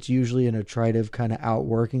finishes, but it's usually an attritive kind of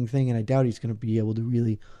outworking thing, and I doubt he's going to be able to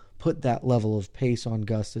really put that level of pace on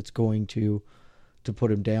Gus that's going to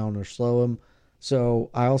put him down or slow him. So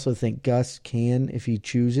I also think Gus can, if he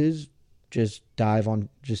chooses, just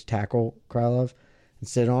tackle Krylov and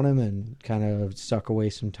sit on him and kind of suck away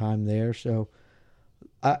some time there. So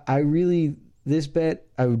this bet,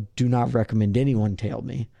 I do not recommend anyone tail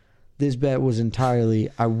me. This bet was entirely,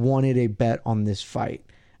 I wanted a bet on this fight.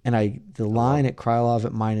 And the line at Krylov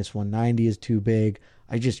at minus 190 is too big.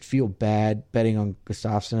 I just feel bad betting on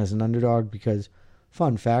Gustafsson as an underdog because,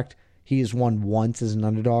 fun fact, he has won once as an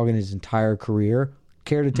underdog in his entire career.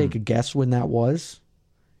 Care to take a guess when that was?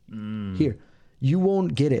 Here, you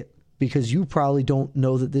won't get it because you probably don't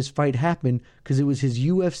know that this fight happened because it was his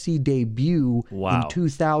UFC debut in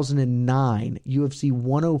 2009, UFC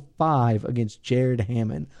 105 against Jared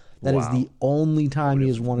Hammond. That is the only time he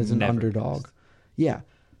has won as an underdog. Guessed. Yeah.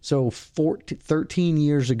 So 13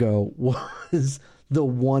 years ago was the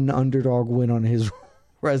one underdog win on his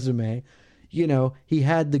resume. You know, he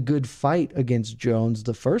had the good fight against Jones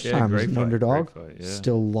the first time as an underdog.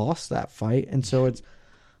 Still lost that fight. And so it's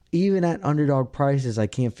even at underdog prices, I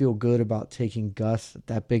can't feel good about taking Gus at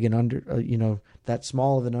that big that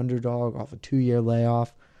small of an underdog off a 2-year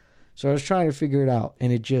layoff. So I was trying to figure it out,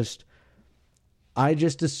 and I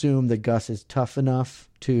just assume that Gus is tough enough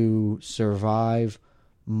to survive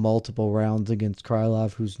multiple rounds against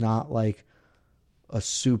Krylov, who's not like a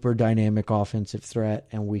super dynamic offensive threat,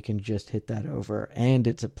 and we can just hit that over. And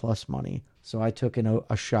it's at plus money. So I took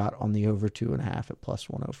a shot on the over 2.5 at plus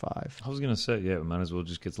 105. I was going to say, we might as well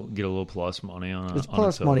just get a little plus money on it. It's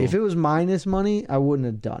plus money. If it was minus money, I wouldn't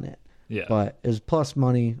have done it. Yeah. But it was plus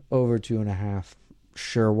money, over 2.5.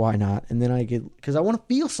 Sure, why not? And then because I want to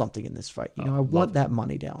feel something in this fight. I want that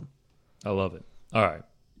money down. I love it. All right.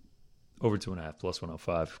 Over 2.5, plus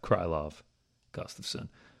 105. Krylov, Gustafsson.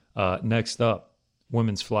 Next up,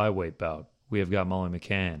 women's flyweight bout. We have got Molly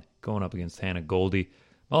McCann going up against Hannah Goldy.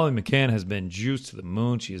 Molly McCann has been juiced to the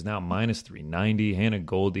moon. She is now minus 390. Hannah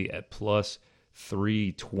Goldy at plus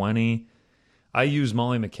 320. I used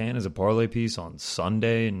Molly McCann as a parlay piece on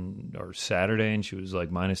Sunday or Saturday, and she was like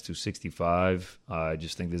minus 265. I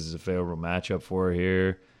just think this is a favorable matchup for her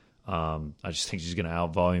here. I just think she's going to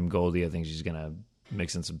out-volume Goldie. I think she's going to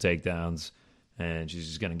mix in some takedowns, and she's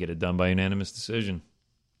just going to get it done by unanimous decision.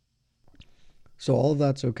 So all of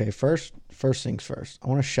that's okay. First things first, I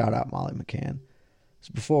want to shout out Molly McCann.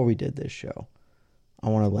 So before we did this show, I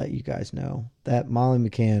want to let you guys know that Molly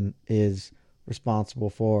McCann is responsible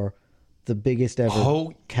for the biggest ever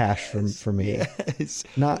cash for me. Yes.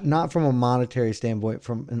 Not from a monetary standpoint,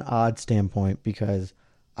 from an odd standpoint, because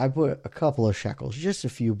I put a couple of shekels, just a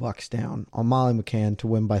few bucks down on Molly McCann to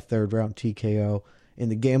win by third round TKO in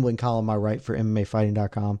the gambling column I write for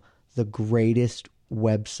MMAfighting.com, the greatest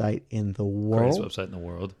website in the world. Greatest website in the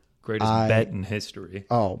world. Greatest bet in history.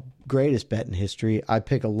 Oh, greatest bet in history. I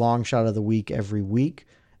pick a long shot of the week every week,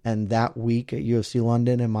 and that week at UFC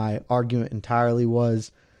London, and my argument entirely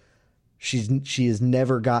was she has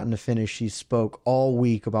never gotten a finish. She spoke all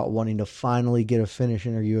week about wanting to finally get a finish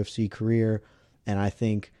in her UFC career, and I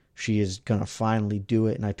think she is going to finally do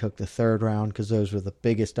it. And I took the third round because those were the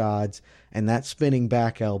biggest odds. And that spinning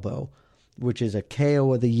back elbow, which is a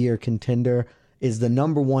KO of the year contender, is the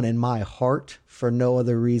number one in my heart for no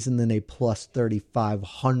other reason than a plus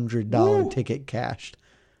 $3,500 ticket cashed.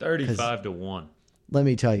 35 to 1. Let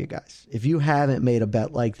me tell you guys, if you haven't made a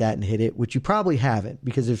bet like that and hit it, which you probably haven't,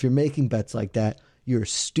 because if you're making bets like that, you're a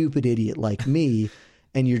stupid idiot like me,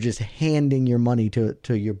 and you're just handing your money to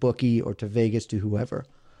your bookie or to Vegas, to whoever.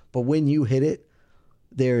 But when you hit it,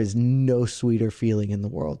 there is no sweeter feeling in the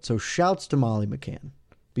world. So shouts to Molly McCann,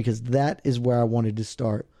 because that is where I wanted to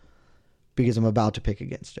start, because I'm about to pick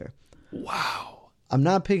against her. Wow. I'm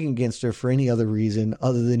not picking against her for any other reason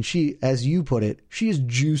other than she, as you put it, she is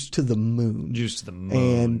juiced to the moon. Juiced to the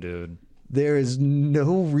moon, dude. There is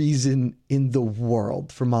no reason in the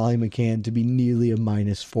world for Molly McCann to be nearly a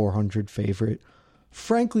minus 400 favorite,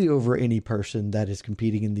 frankly, over any person that is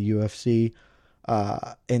competing in the UFC.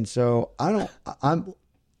 And so I'm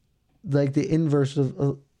like the inverse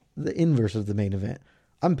of the main event.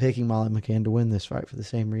 I'm picking Molly McCann to win this fight for the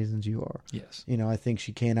same reasons you are. Yes. I think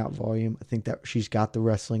she can out volume. I think that she's got the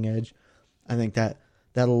wrestling edge. I think that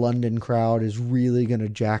London crowd is really going to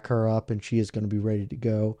jack her up and she is going to be ready to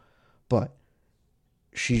go. But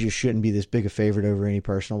she just shouldn't be this big a favorite over any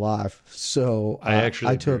person alive. So I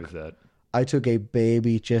actually agree with that. I took a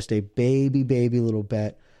baby little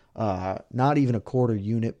bet, not even a quarter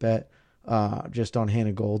unit bet, just on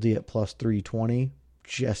Hannah Goldie at plus 320,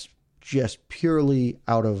 just purely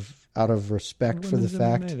out of respect for the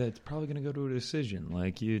fact that's probably going to go to a decision.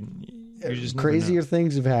 Like you're just crazier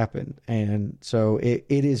things have happened, and so it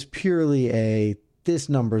is purely this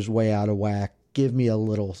number's way out of whack. Give me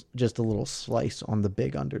just a little slice on the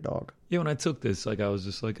big underdog. Yeah, when I took this, like I was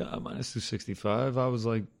just like minus 265. I was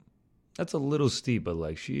like, that's a little steep, but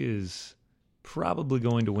like she is probably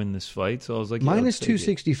going to win this fight. So I was like, minus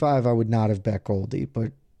 265. I would not have bet Goldie,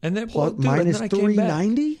 but and then minus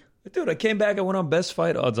 390. Dude, I came back. I went on best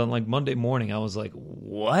fight odds on like Monday morning. I was like,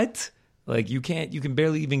 what? Like you can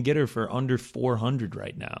barely even get her for under 400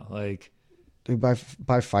 right now. Like. Dude, by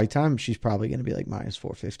fight time, she's probably going to be like minus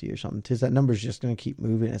 450 or something. Because that number's just going to keep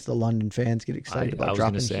moving as the London fans get excited about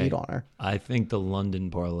dropping heat on her. I think the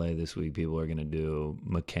London parlay this week, people are going to do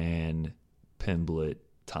McCann, Pimblett,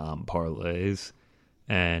 Tom parlays,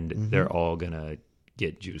 and they're all going to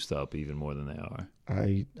get juiced up even more than they are.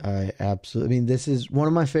 I absolutely. I mean, this is one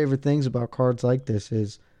of my favorite things about cards like this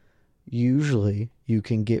is usually you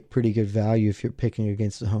can get pretty good value if you're picking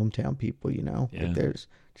against the hometown people. Yeah. Like there's.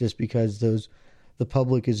 Just because the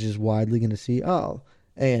public is just widely going to see,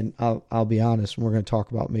 and I'll be honest, and we're going to talk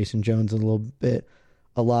about Mason Jones in a little bit.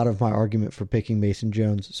 A lot of my argument for picking Mason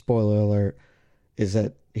Jones, spoiler alert, is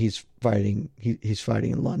that he's fighting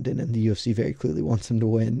in London, and the UFC very clearly wants him to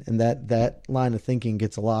win, and that line of thinking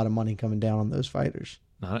gets a lot of money coming down on those fighters.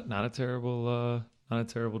 Not a terrible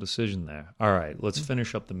decision there. All right, let's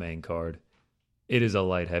finish up the main card. It is a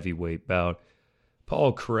light heavyweight bout.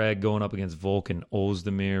 Paul Craig going up against Volkan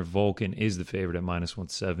Ozdemir. Volkan is the favorite at minus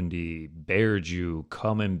 170. Bearju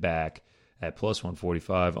coming back at plus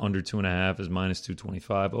 145. Under 2.5 is minus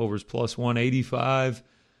 225. Over is plus 185.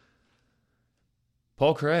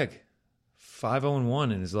 Paul Craig,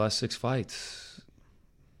 5-0-1 in his last 6 fights.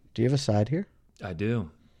 Do you have a side here? I do.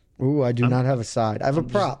 Ooh, I do not have a side. I have a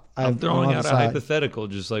prop. I'm throwing out a hypothetical,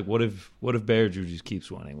 just like what if Bearju just keeps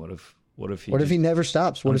winning? What if he never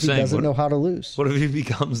stops? What if he doesn't know how to lose? What if he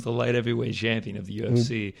becomes the light heavyweight champion of the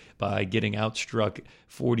UFC by getting outstruck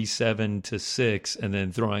 47-6 and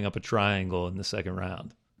then throwing up a triangle in the second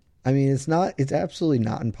round? I mean, it's absolutely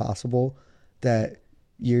not impossible that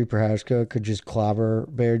Yuri Prochazka could just clobber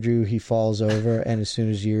Bearju. He falls over, and as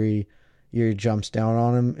soon as Yuri jumps down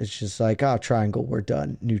on him, it's just like, triangle, we're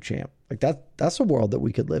done, new champ. Like that's a world that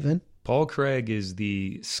we could live in. Paul Craig is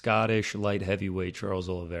the Scottish light heavyweight Charles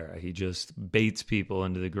Oliveira. He just baits people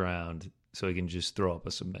into the ground so he can just throw up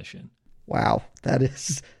a submission. Wow, that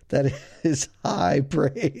is high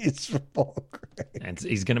praise for Paul Craig. And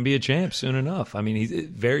he's going to be a champ soon enough. I mean, he's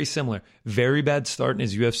very similar. Very bad start in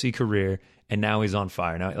his UFC career, and now he's on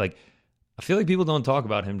fire. Now, like, I feel like people don't talk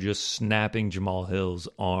about him just snapping Jamal Hill's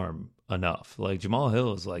arm enough. Like, Jamal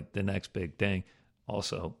Hill is like the next big thing.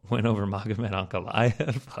 Also, went over Magomed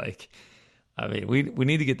Ankalaev. Like, I mean, we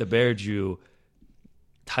need to get the Bearju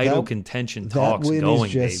title contention talks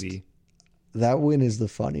going, baby. That win is the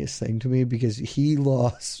funniest thing to me because he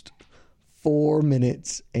lost 4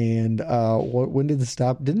 minutes and when did the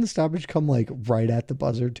stop? Didn't the stoppage come like right at the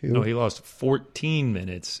buzzer too? No, he lost 14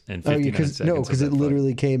 minutes and 59 seconds. No, because it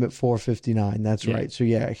literally came at 4:59. That's right. So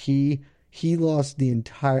yeah, he lost the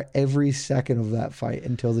every second of that fight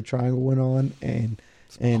until the triangle went on, and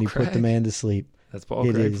he put the man to sleep. That's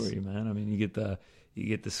Paul Craig for you, man. I mean, you get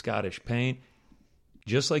the Scottish paint.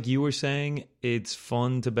 Just like you were saying, it's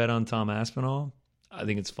fun to bet on Tom Aspinall. I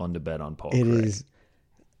think it's fun to bet on Paul Craig. It is.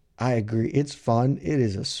 I agree. It's fun. It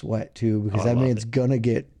is a sweat too because that man's gonna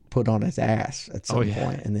get put on his ass at some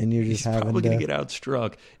point, and then you're just he's probably gonna get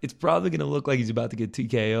outstruck. It's probably gonna look like he's about to get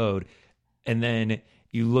TKO'd, and then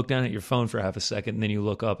you look down at your phone for half a second, and then you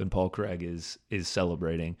look up, and Paul Craig is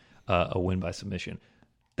celebrating a win by submission.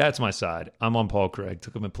 That's my side. I'm on Paul Craig.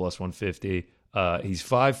 Took him at plus 150. He's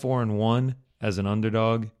 5-4-1 as an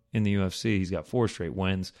underdog in the UFC. He's got 4 straight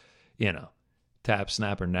wins. Tap,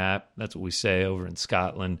 snap, or nap. That's what we say over in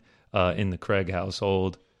Scotland in the Craig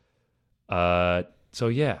household. So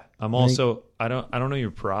yeah, I'm also I don't know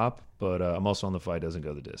your prop, but I'm also on the fight doesn't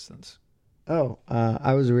go the distance. Oh,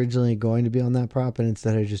 I was originally going to be on that prop, and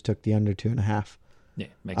instead I just took the under 2.5. Yeah,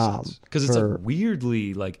 makes sense. Because it's like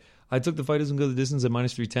weirdly, like I took the fight doesn't go the distance at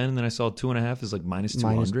minus 310, and then I saw 2.5 is like minus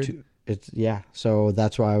 200. So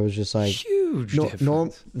that's why I was just like huge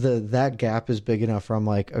difference. That gap is big enough where I'm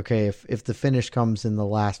like, okay, if the finish comes in the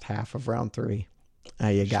last half of round 3,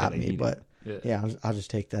 you got me. But I'll just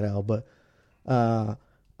take that L. But I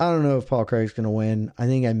don't know if Paul Craig's going to win. I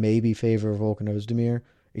think I maybe favor Volkan Ozdemir,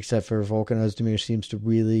 except for Volkan Ozdemir seems to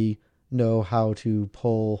really know how to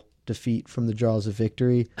pull defeat from the jaws of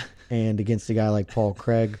victory, and against a guy like Paul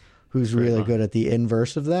Craig, who's really good at the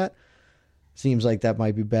inverse of that, seems like that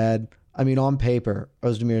might be bad. I mean, on paper,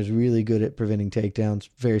 Ozdemir is really good at preventing takedowns,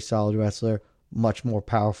 very solid wrestler, much more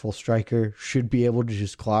powerful striker, should be able to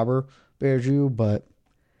just clobber Berju, but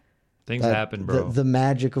things happen, bro. The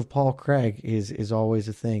magic of Paul Craig is always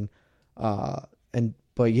a thing. But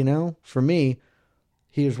you know, for me,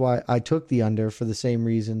 here's why I took the under, for the same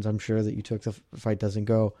reasons I'm sure that you took the fight doesn't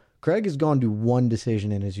go. Craig has gone to one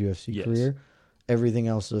decision in his UFC career. Everything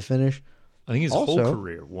else is a finish. I think his whole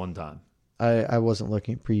career, one time. I wasn't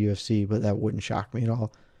looking at pre-UFC, but that wouldn't shock me at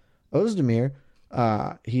all. Ozdemir,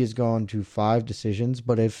 he has gone to 5 decisions,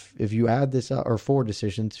 but if you add this up, or 4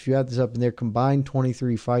 decisions, if you add this up in their combined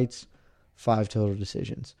 23 fights, 5 total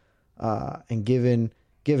decisions. And given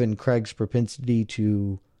Craig's propensity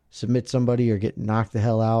to submit somebody or get knocked the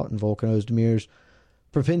hell out, and Volkan Ozdemir's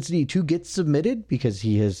propensity to get submitted because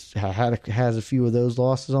he has a few of those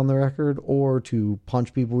losses on the record, or to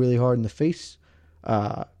punch people really hard in the face,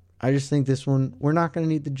 I just think this one, we're not going to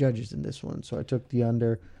need the judges in this one. So I took the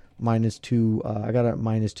under -2. I got it at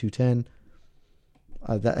 -210.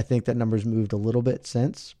 I think that number's moved a little bit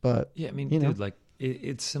since, but yeah, I mean, dude, like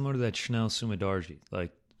it's similar to that Schnell Sumadarji.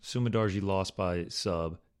 Like Sumadarji lost by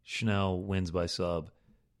sub, Schnell wins by sub,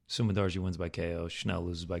 Sumadarji wins by KO, Schnell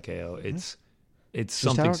loses by KO. It's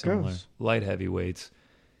something similar. Goes. Light heavyweights.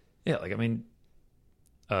 Yeah, like I mean,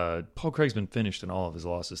 Paul Craig's been finished in all of his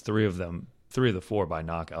losses. 3 of the 4 by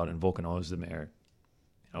knockout, and Volkan Ozdemir,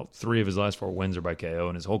 3 of his last 4 wins are by KO,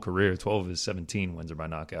 and his whole career, 12 of his 17 wins are by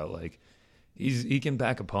knockout. Like he can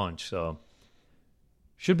back a punch, so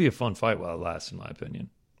should be a fun fight while it lasts, in my opinion.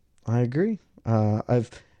 I agree.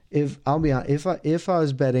 If I'll be honest, if I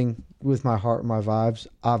was betting with my heart and my vibes,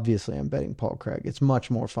 obviously I'm betting Paul Craig. It's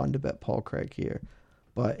much more fun to bet Paul Craig here,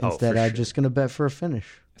 but instead I'm just going to bet for a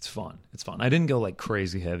finish. It's fun. I didn't go like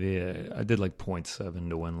crazy heavy. I did like 0.7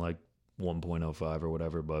 to win like 1.05 or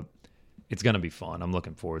whatever, but it's going to be fun. I'm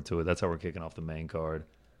looking forward to it. That's how we're kicking off the main card.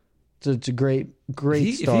 So it's a great start.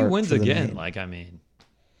 If he wins again, like, I mean,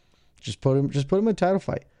 just put him in a title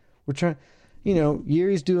fight. We're trying,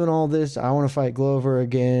 Yuri's doing all this. I want to fight Glover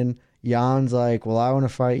again. Jan's like, well, I want to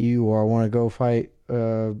fight you, or I want to go fight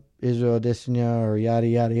Israel Adesanya, or yada,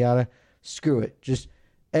 yada, yada. Screw it. Just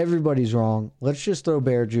everybody's wrong. Let's just throw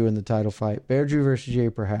Berju in the title fight. Berju versus Jay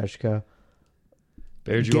Prochazka.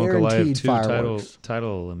 Berju Ankalaev 2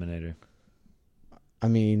 title eliminator. I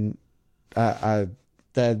mean,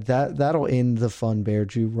 that'll end the fun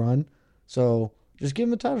Berju run. So just give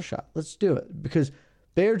him a title shot. Let's do it, because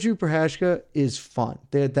Berju Prochazka is fun.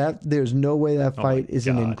 There's no way that fight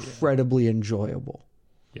isn't incredibly enjoyable.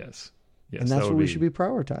 Yes, and that's what we should be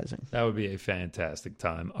prioritizing. That would be a fantastic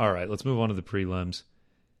time. All right, let's move on to the prelims.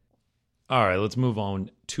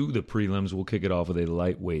 We'll kick it off with a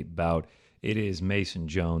lightweight bout. It is Mason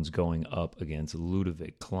Jones going up against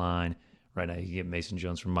Ludovic Klein. Right now, you can get Mason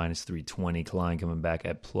Jones from -320. Klein coming back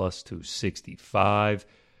at +265.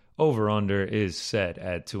 Over-under is set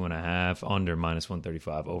at 2.5. Under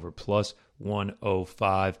 -135. Over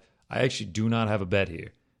 +105. I actually do not have a bet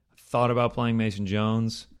here. I thought about playing Mason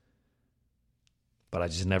Jones, but I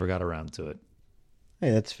just never got around to it. Hey,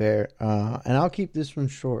 that's fair. And I'll keep this one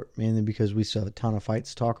short, mainly because we still have a ton of fights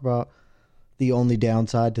to talk about. The only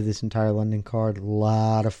downside to this entire London card, a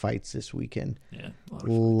lot of fights this weekend. Yeah, a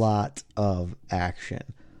lot of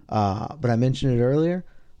action. But I mentioned it earlier.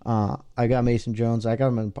 I got Mason Jones. I got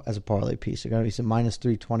him as a parlay piece. I got him at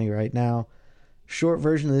 -320 right now. Short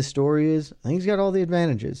version of this story is, I think he's got all the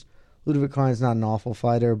advantages. Ludovic Klein's not an awful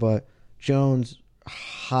fighter, but Jones,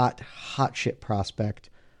 hot shit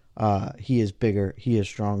prospect. He is bigger. He is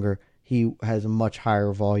stronger. He has a much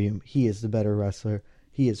higher volume. He is the better wrestler.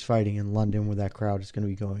 He is fighting in London, where that crowd is going to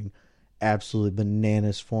be going absolutely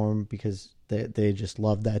bananas for him, because they just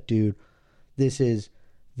love that dude. This is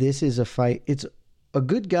a fight. It's a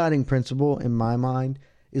good guiding principle in my mind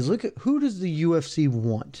is look at who does the UFC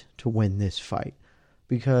want to win this fight,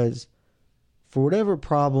 because for whatever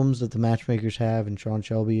problems that the matchmakers have and Sean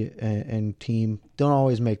Shelby and team don't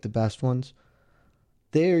always make the best ones,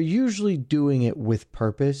 they're usually doing it with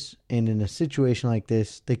purpose. And in a situation like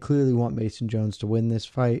this, they clearly want Mason Jones to win this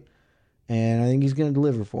fight. And I think he's going to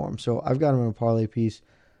deliver for him. So I've got him in a parlay piece.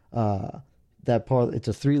 It's a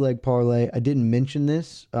 3-leg parlay. I didn't mention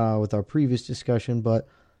this with our previous discussion, but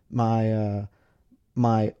my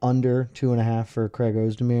under 2.5 for Craig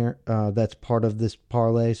Ozdemir, that's part of this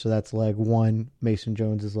parlay. So that's leg 1. Mason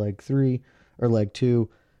Jones is leg 3 or leg 2,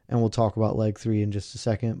 and we'll talk about leg 3 in just a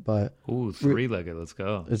second. But 3-legger, let's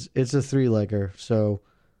go. It's a 3-legger, so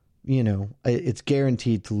it's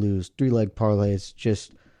guaranteed to lose. 3-leg parlay is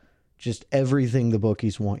just everything the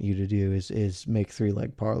bookies want you to do is make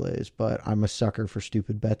 3-leg parlays. But I'm a sucker for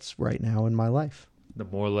stupid bets right now in my life. The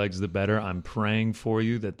more legs, the better. I'm praying for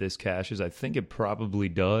you that this cashes. I think it probably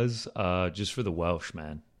does. Just for the Welsh,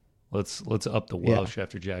 man. Let's up the Welsh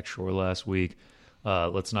after Jack Shore last week.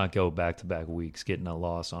 Let's not go back-to-back weeks getting a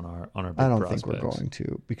loss on our big I don't prospects. think we're going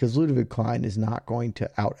to, because Ludovic Klein is not going to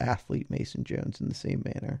out-athlete Mason Jones in the same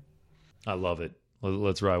manner. I love it.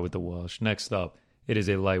 Let's ride with the Welsh. Next up, it is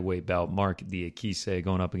a lightweight bout. Mark Diakise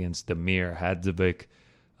going up against Damir Hadzovic.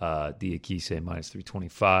 Diakise minus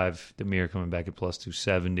 325. Damir coming back at plus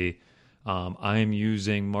 270. I am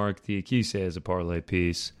using Mark Diakise as a parlay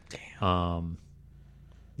piece. Damn.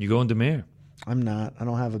 You going Damir? I'm not. I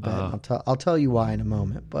don't have a bet. I'll tell you why in a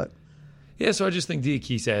moment. But yeah, so I just think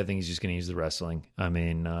Diakise, I think he's just going to use the wrestling. I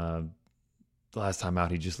mean, the last time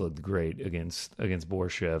out, he just looked great against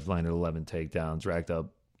Borshev, landed 11 takedowns, racked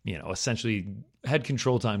up, essentially had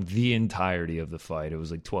control time the entirety of the fight. It was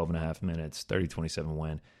like 12 and a half minutes, 30-27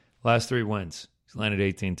 win. Last 3 wins, he's landed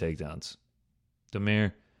 18 takedowns.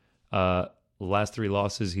 Damir, last 3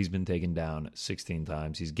 losses, he's been taken down 16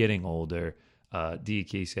 times. He's getting older.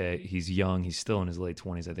 Diakise, he's young. He's still in his late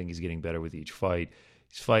 20s. I think he's getting better with each fight.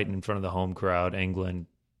 He's fighting in front of the home crowd. England,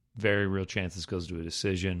 very real chance this goes to a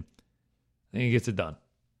decision. I think he gets it done.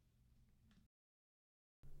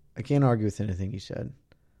 I can't argue with anything you said.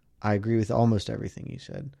 I agree with almost everything you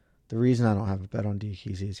said. The reason I don't have a bet on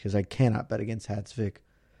Diakise is because I cannot bet against Hadzovic.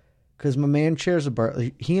 Because my man shares a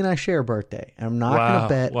birthday. He and I share a birthday. And I'm not going to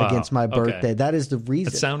bet against my birthday. Okay. That is the reason.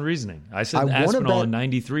 That's sound reasoning. I said Aspinall in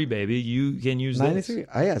 93, baby. You can use 93. This.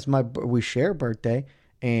 Yes, we share a birthday.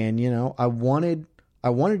 And, I wanted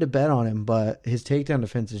to bet on him, but his takedown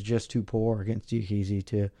defense is just too poor against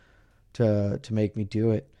Diakise to make me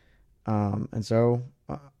do it. And so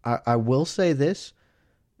I will say this.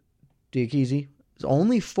 Diakise is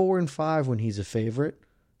only 4-5 when he's a favorite.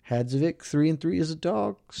 Hadzovic 3-3 is a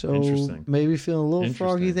dog, so maybe feeling a little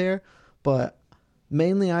froggy there. But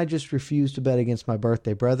mainly, I just refuse to bet against my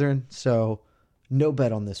birthday brethren. So no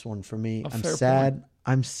bet on this one for me. I'm sad. Point.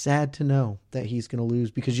 I'm sad to know that he's going to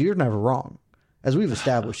lose because you're never wrong, as we've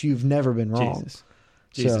established. You've never been wrong.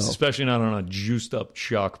 Jesus, especially not on a juiced up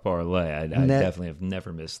chalk parlay. I definitely have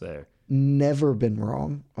never missed there. Never been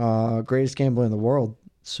wrong. Greatest gambler in the world.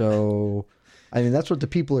 So, I mean, that's what the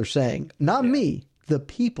people are saying. Not me. The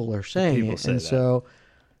people are saying it. And so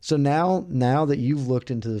now that you've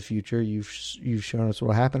looked into the future, you've shown us what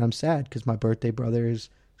will happen. I'm sad because my birthday brother is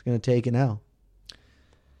going to take an L.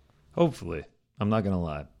 Hopefully. I'm not going to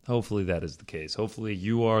lie. Hopefully that is the case. Hopefully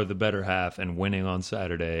you are the better half and winning on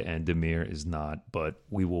Saturday and Damir is not, but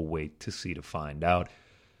we will wait to see to find out.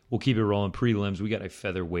 We'll keep it rolling. Prelims, we got a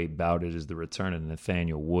featherweight bout. It is the return of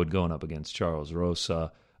Nathaniel Wood going up against Charles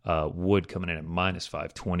Rosa. Wood coming in at minus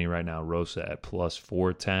 520 right now. Rosa at plus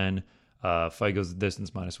 410. Fight goes the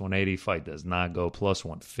distance, minus 180. Fight does not go, plus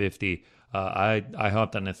 150. I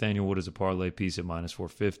hopped on Nathaniel Wood as a parlay piece at minus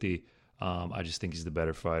 450. I just think he's the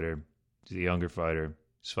better fighter. He's a younger fighter.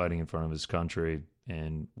 He's fighting in front of his country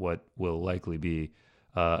in what will likely be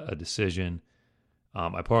a decision.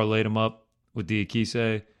 I parlayed him up with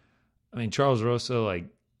Diakise. I mean, Charles Rosa,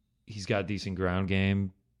 he's got decent ground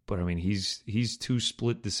game, but I mean, he's 2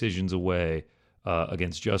 split decisions away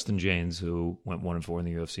against Justin James, who went 1-4 in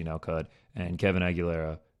the UFC, now cut, and Kevin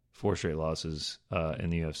Aguilera, 4 straight losses in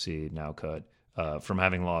the UFC, now cut. From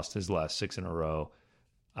having lost his last 6 in a row,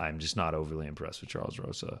 I'm just not overly impressed with Charles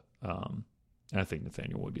Rosa. And I think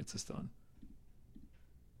Nathaniel Wood gets this done.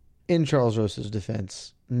 In Charles Rosa's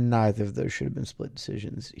defense, neither of those should have been split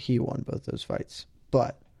decisions. He won both those fights.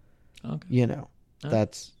 But,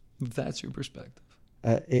 that's your perspective.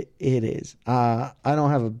 It is. I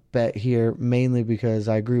don't have a bet here, mainly because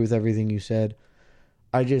I agree with everything you said.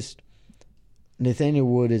 Nathaniel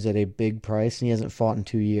Wood is at a big price, and he hasn't fought in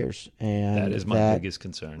 2 years. And that is my biggest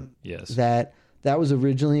concern, yes. That was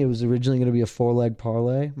originally going to be a 4-leg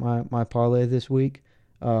parlay, my parlay this week,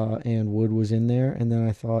 and Wood was in there. And then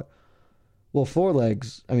I thought, Well, 4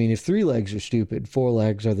 legs, I mean, if 3 legs are stupid, 4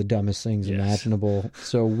 legs are the dumbest things imaginable.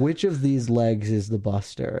 So which of these legs is the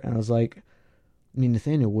buster? And I was like, I mean,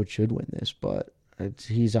 Nathaniel Wood should win this, but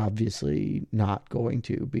he's obviously not going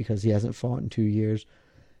to because he hasn't fought in 2 years.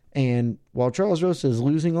 And while Charles Rosa is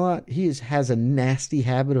losing a lot, he has a nasty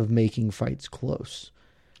habit of making fights close.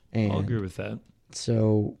 And I'll agree with that.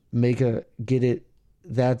 So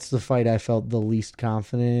that's the fight I felt the least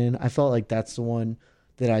confident in. I felt like that's the one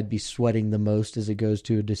that I'd be sweating the most as it goes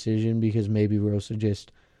to a decision because maybe Rosa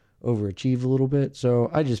just overachieved a little bit.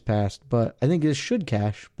 So I just passed. But I think this should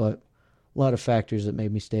cash, but a lot of factors that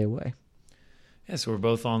made me stay away. Yeah, so we're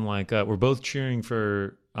both on we're both cheering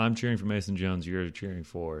for. I'm cheering for Mason Jones. You're cheering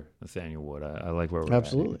for Nathaniel Wood. I like where we're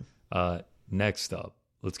Absolutely. at. Next up,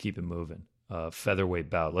 let's keep it moving. Featherweight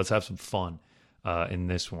bout. Let's have some fun in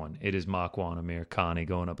this one. It is Makwan Amirkhani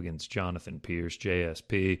going up against Jonathan Pierce.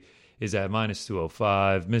 JSP is at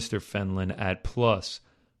 -205. Mr. Fenlon at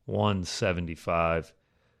 +175.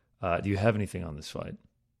 Do you have anything on this fight?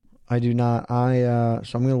 I do not.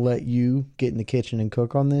 So I'm going to let you get in the kitchen and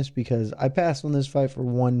cook on this because I passed on this fight for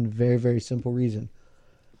one very, very simple reason.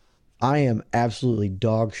 I am absolutely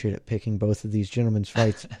dog shit at picking both of these gentlemen's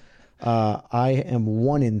fights. I am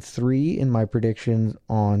 1-3 in my predictions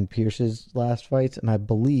on Pierce's last fights, and I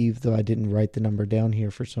believe, though I didn't write the number down here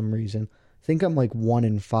for some reason, I think I'm like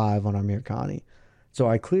 1-5 on Amirkhani. So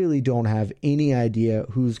I clearly don't have any idea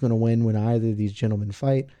who's going to win when either of these gentlemen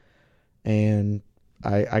fight, and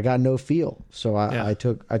I got no feel. So I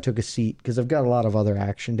took a seat because I've got a lot of other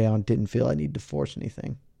action down. Didn't feel I need to force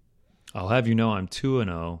anything. I'll have you know I'm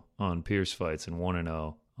 2-0 on Pierce fights and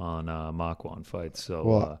 1-0 on Makwan fights.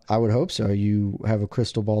 So I would hope so. You have a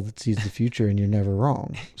crystal ball that sees the future, and you're never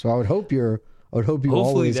wrong. So I would hope you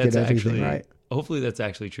always get everything right. Hopefully that's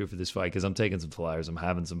actually true for this fight because I'm taking some flyers. I'm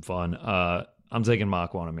having some fun. I'm taking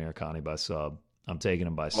Makwan Amirkhani by sub. I'm taking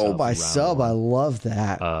him by sub. Oh, by sub. I love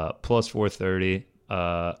that. +430.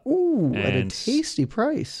 Ooh, at a tasty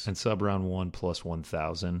price. And sub round 1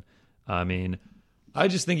 +1,000. I mean, I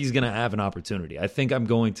just think he's going to have an opportunity. I think I'm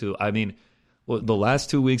going to. I mean, the last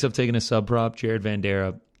 2 weeks I've taken a sub prop. Jared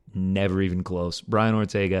Vanderaa, never even close. Brian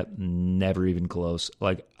Ortega, never even close.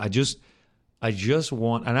 Like, I just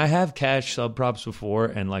want, and I have cashed sub props before,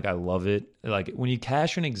 and like I love it. Like when you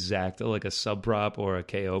cash an exacta, like a sub prop or a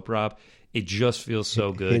KO prop, it just feels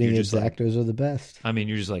so good. Hitting exactas are the best. I mean,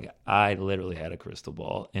 you're just like, I literally had a crystal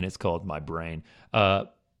ball, and it's called my brain.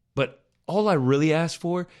 But all I really asked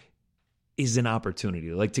for is an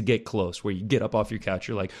opportunity, like to get close, where you get up off your couch,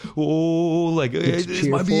 you're like, oh, like this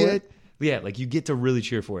might be it. Yeah, like you get to really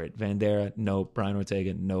cheer for it. Vanderaa, nope. Brian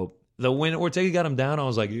Ortega, nope. When Ortega got him down, I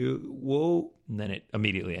was like, whoa, and then it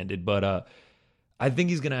immediately ended. But I think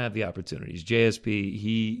he's going to have the opportunities.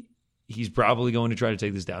 JSP, he's probably going to try to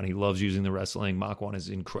take this down. He loves using the wrestling. Makwan is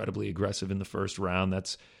incredibly aggressive in the first round.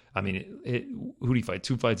 Who did he fight?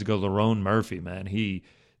 2 fights ago, Lerone Murphy, man. He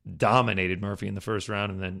dominated Murphy in the first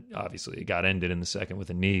round, and then obviously it got ended in the second with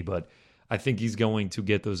a knee. But I think he's going to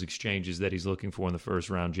get those exchanges that he's looking for in the first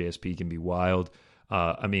round. JSP can be wild.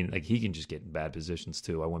 He can just get in bad positions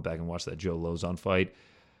too. I went back and watched that Joe Lauzon fight.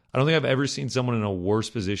 I don't think I've ever seen someone in a worse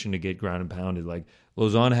position to get ground and pounded. Like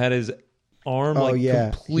Lauzon had his arm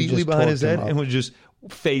completely behind his head and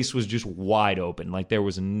face was just wide open. Like there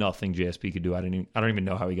was nothing JSP could do. I don't even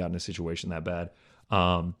know how he got in a situation that bad.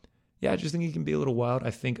 I just think he can be a little wild.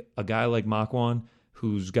 I think a guy like Makwan,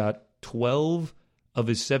 who's got 12 of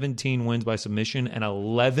his 17 wins by submission, and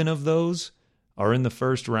 11 of those are in the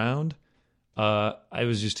first round. It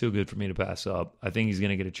was just too good for me to pass up. I think he's going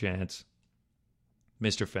to get a chance.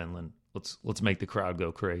 Mr. Fenlon, let's make the crowd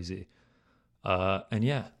go crazy.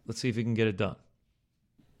 Let's see if he can get it done.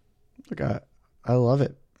 Look, I love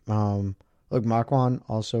it. Look, Makwan,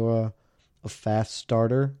 also a fast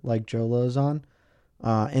starter like Joe Lauzon.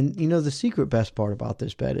 And, the secret best part about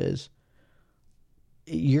this bet is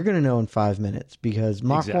you're going to know in 5 minutes because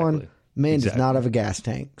Makwan, does not have a gas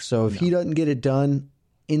tank. So if he doesn't get it done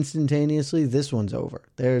instantaneously, this one's over.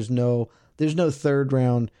 There's no third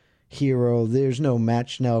round hero. There's no Matt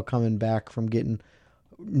Schnell coming back from getting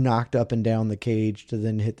knocked up and down the cage to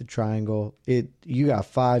then hit the triangle. You got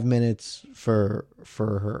 5 minutes for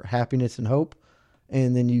her happiness and hope,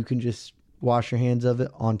 and then you can just wash your hands of it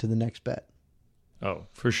onto the next bet. Oh,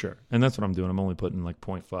 for sure. And that's what I'm doing. I'm only putting like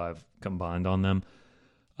 0.5 combined on them.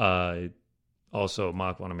 Also,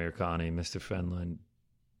 Makwan Amirkhani, Mr. Fenlon,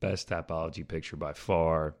 best Tapology picture by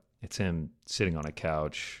far. It's him sitting on a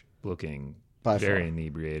couch looking very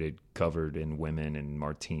inebriated, covered in women and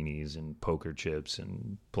martinis and poker chips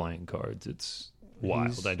and playing cards. It's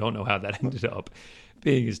wild. I don't know how that ended up.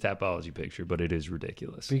 being his Tapology picture, but it is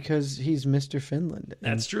ridiculous. Because he's Mr. Finland.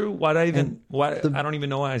 That's true. I don't even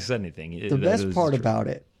know why I said anything. The best part about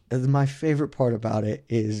it, my favorite part about it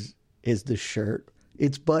is the shirt.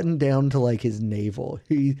 It's buttoned down to like his navel.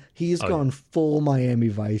 He's gone full Miami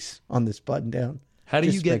Vice on this button down. How do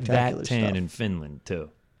you get that tan in Finland too?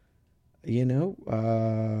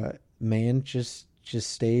 Man just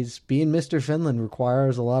stays. Being Mr. Finland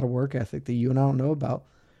requires a lot of work ethic that you and I don't know about.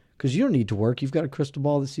 Because you don't need to work. You've got a crystal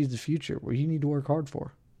ball that sees the future. Where you need to work hard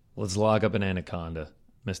for. Let's lock up an Anaconda,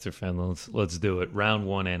 Mr. Finland. Let's do it. Round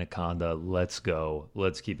 1 Anaconda. Let's go.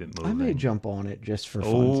 Let's keep it moving. I may jump on it just for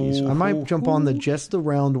funsies. I might jump on the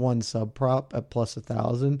round 1 sub prop at plus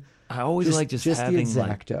 1,000. I always like just having the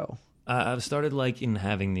exacto. I've started liking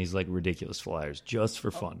having these like ridiculous flyers just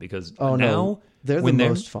for fun because they're the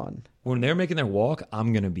most fun. When they're making their walk,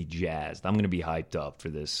 I'm gonna be jazzed. I'm gonna be hyped up for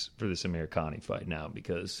this Amir Khani fight now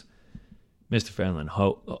because Mr. Finland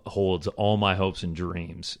holds all my hopes and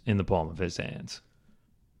dreams in the palm of his hands.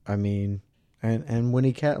 I mean, and when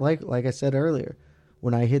he like I said earlier,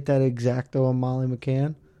 when I hit that exacto on Molly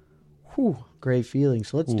McCann, great feeling.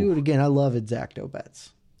 So let's do it again. I love exacto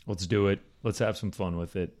bets. Let's do it. Let's have some fun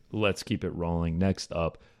with it. Let's keep it rolling. Next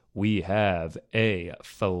up, we have a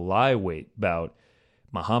flyweight bout.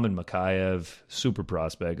 Muhammad Mokaev, super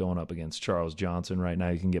prospect, going up against Charles Johnson. Right now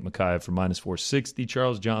you can get Mokaev for minus 460.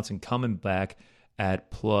 Charles Johnson coming back at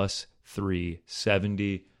plus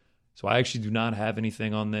 370. So I actually do not have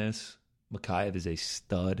anything on this. Mokaev is a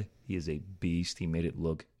stud. He is a beast. He made it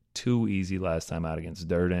look too easy last time out against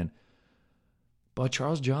Durden. But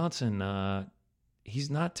Charles Johnson, he's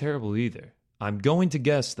not terrible either. I'm going to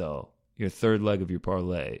guess, though, your third leg of your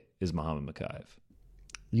parlay is Muhammad Mokaev.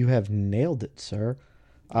 You have nailed it, sir.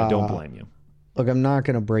 I don't blame you. Look, I'm not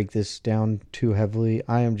going to break this down too heavily.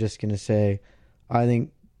 I am just going to say, I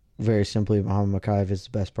think very simply, Muhammad Mokaev is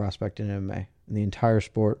the best prospect in MMA. In the entire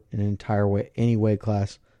sport, in any weight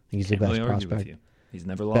class, I think he's the best prospect. He's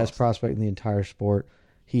never lost. Best prospect in the entire sport.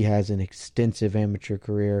 He has an extensive amateur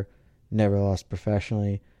career, never lost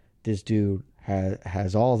professionally. This dude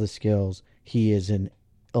has all the skills. He is an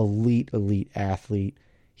elite athlete.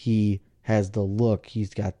 He has the look.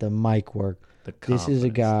 He's got the mic work. This is a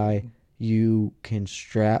guy you can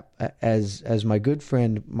strap, as my good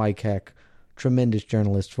friend Mike Heck, tremendous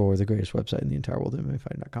journalist for the greatest website in the entire world,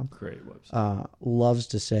 MMAfighting.com. Great website. Loves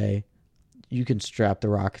to say, you can strap the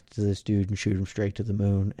rocket to this dude and shoot him straight to the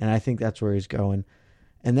moon. And I think that's where he's going.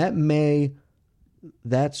 And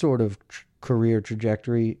that sort of career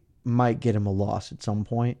trajectory might get him a loss at some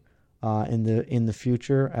point in the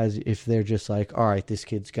future, as if they're just like, all right, this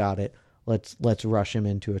kid's got it. Let's rush him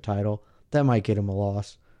into a title. That might get him a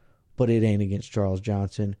loss, but it ain't against Charles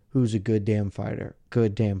Johnson, who's a good damn fighter.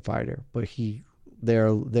 But there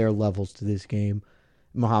are levels to this game.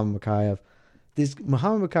 Muhammad Mokaev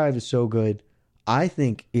is so good. I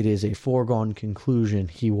think it is a foregone conclusion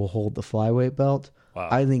he will hold the flyweight belt. Wow.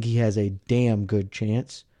 I think he has a damn good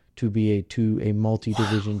chance to be a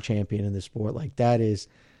multi-division champion in the sport. Like, that is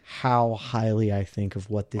how highly I think of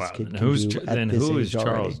what this kid can do at this age already. Who is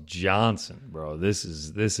Charles Johnson, bro? This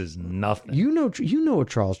is nothing. You know a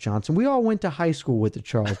Charles Johnson. We all went to high school with the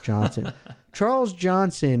Charles Johnson. Charles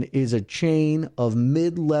Johnson is a chain of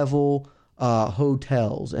mid-level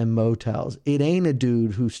hotels and motels. It ain't a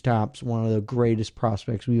dude who stops one of the greatest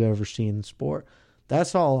prospects we've ever seen in the sport.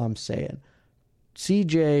 That's all I'm saying.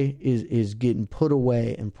 CJ is getting put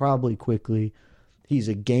away, and probably quickly. He's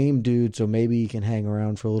a game dude, so maybe he can hang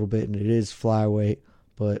around for a little bit, and it is flyweight.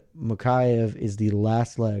 But Mokaev is the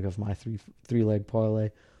last leg of my three-leg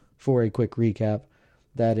parlay. For a quick recap,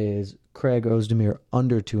 that is Craig Ozdemir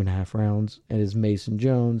under 2.5 rounds, and it's Mason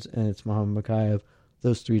Jones, and it's Muhammad Mokaev.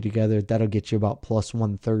 Those three together, that'll get you about plus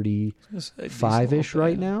 135-ish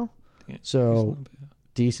right now. So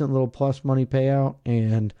decent little plus money payout,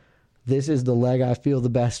 and this is the leg I feel the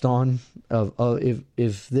best on.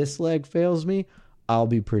 If this leg fails me, I'll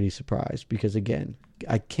be pretty surprised, because again,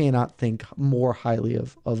 I cannot think more highly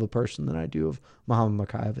of a person than I do of Muhammad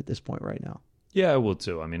Mokaev at this point right now. Yeah, I will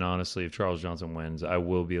too. I mean, honestly, if Charles Johnson wins, I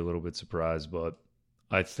will be a little bit surprised, but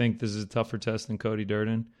I think this is a tougher test than Cody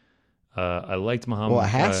Durden. I liked Muhammad. Well, it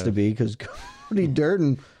has to be, because Cody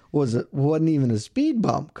Durden wasn't even a speed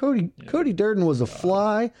bump. Cody Durden was a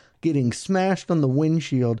fly getting smashed on the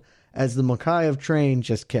windshield as the Mokaev train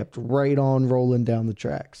just kept right on rolling down the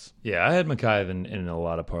tracks. Yeah, I had Mokaev in a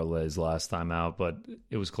lot of parlays last time out, but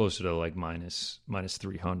it was closer to like minus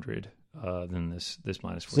 300 than this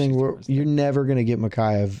minus 460. You're never going to get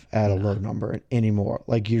Mokaev at a low number anymore.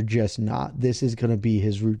 Like, you're just not. This is going to be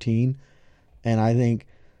his routine. And I think,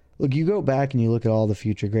 look, you go back and you look at all the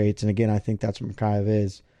future greats, and again, I think that's what Mikhaev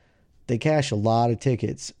is. They cash a lot of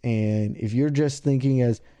tickets, and if you're just thinking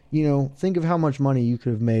as, think of how much money you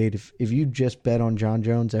could have made if you just bet on John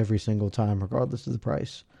Jones every single time, regardless of the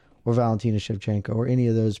price, or Valentina Shevchenko, or any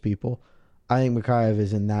of those people. I think Mikhaev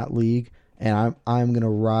is in that league, and I'm going to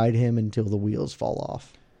ride him until the wheels fall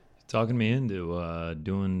off. Talking me into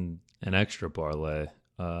doing an extra parlay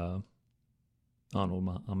on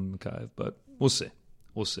Mikhaev, but we'll see.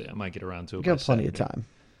 We'll see. I might get around to it. You got plenty of time.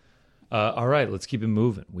 All right, let's keep it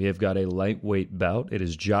moving. We have got a lightweight bout. It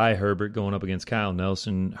is Jai Herbert going up against Kyle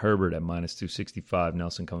Nelson. Herbert at -265.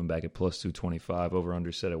 Nelson coming back at +225. Over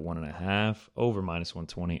under set at 1.5. Over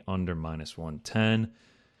 -120. Under -110.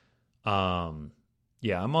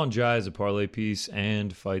 Yeah, I'm on Jai as a parlay piece,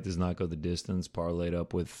 and fight does not go the distance. Parlayed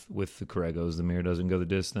up with the Corregos. The mirror doesn't go the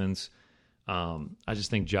distance. I just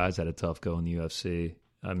think Jai's had a tough go in the UFC.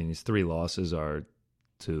 I mean, his 3 losses are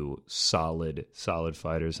to solid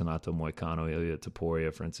fighters: Renato Moicano, Ilia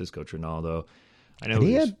Topuria, Francisco Trinaldo. I know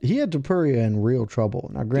he had Topuria in real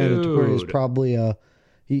trouble. Now, granted, Topuria is probably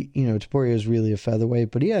Topuria is really a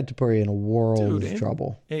featherweight, but he had Topuria in a world of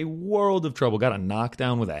trouble. A world of trouble. Got a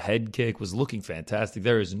knockdown with a head kick. Was looking fantastic.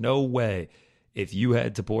 There is no way, if you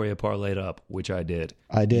had Topuria parlayed up, which I did,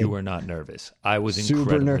 you were not nervous. I was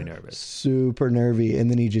incredibly nervous. Super nervy, and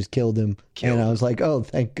then he just killed him. I was like, oh,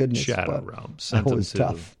 thank goodness. Shadow Realm. Sent him to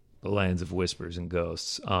tough. The lands of whispers and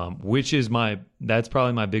ghosts, which is that's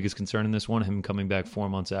probably my biggest concern in this one, him coming back 4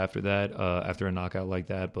 months after that, after a knockout like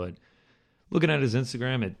that. But looking at his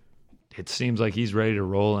Instagram, it seems like he's ready to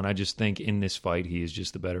roll, and I just think in this fight he is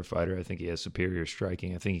just the better fighter. I think he has superior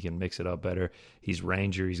striking. I think he can mix it up better. He's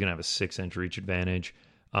Ranger. He's going to have a 6-inch reach advantage.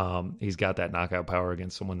 He's got that knockout power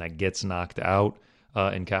against someone that gets knocked out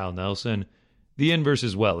in Kyle Nelson. The inverse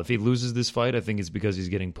as well. If he loses this fight, I think it's because he's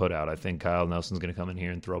getting put out. I think Kyle Nelson's going to come in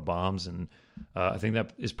here and throw bombs, and I think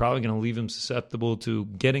that is probably going to leave him susceptible to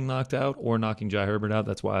getting knocked out or knocking Jai Herbert out.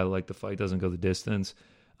 That's why I like the fight doesn't go the distance.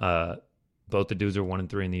 Both the dudes are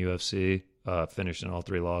 1-3 in the UFC, finished in all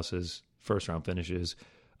 3 losses, first-round finishes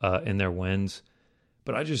in their wins.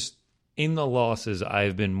 But in the losses,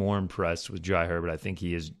 I've been more impressed with Jai Herbert. I think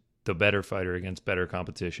he is the better fighter against better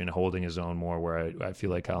competition, holding his own more, where I feel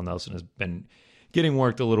like Kyle Nelson has been getting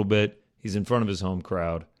worked a little bit. He's in front of his home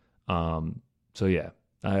crowd. So, yeah,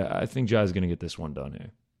 I think Jai's going to get this one done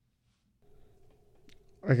here.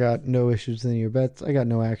 I got no issues with any of your bets. I got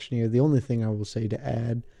no action here. The only thing I will say to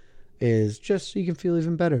add is just so you can feel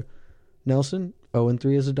even better. Nelson,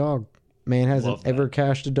 0-3 as a dog. Man hasn't ever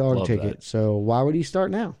cashed a dog ticket. So why would he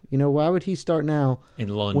start now? Why would he start now? In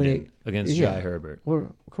London against Jai Herbert.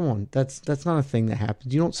 Well, come on. That's not a thing that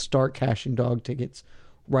happens. You don't start cashing dog tickets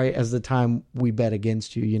right as the time we bet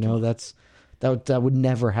against you. That would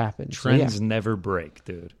never happen. Trends never break,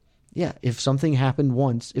 dude. Yeah, if something happened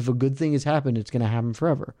once, if a good thing has happened, it's going to happen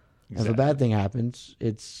forever. Exactly. If a bad thing happens,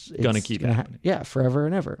 it's going to keep happening. Yeah, forever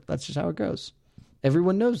and ever. That's just how it goes.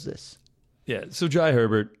 Everyone knows this. Yeah, so Jai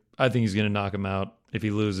Herbert, I think he's going to knock him out. If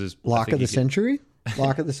he loses... Lock of the century?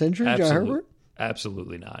 Lock of the century, Jai Herbert?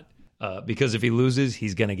 Absolutely not. Because if he loses,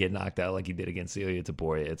 he's going to get knocked out like he did against Ilia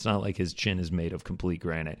Topuria. It's not like his chin is made of complete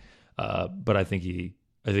granite. But I think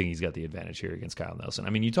he's got the advantage here against Kyle Nelson. I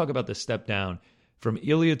mean, you talk about the step down from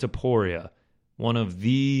Ilia Topuria, one of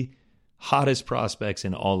the hottest prospects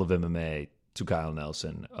in all of MMA, to Kyle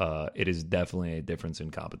Nelson. It is definitely a difference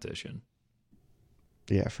in competition.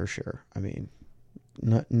 Yeah, for sure. I mean,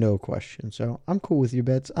 no question. So I'm cool with your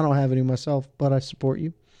bets. I don't have any myself, but I support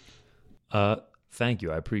you. Thank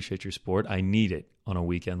you. I appreciate your support. I need it on a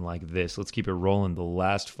weekend like this. Let's keep it rolling. The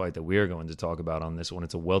last fight that we are going to talk about on this one,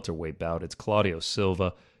 it's a welterweight bout. It's Claudio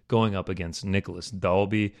Silva going up against Nicholas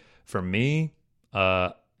Dalby. For me,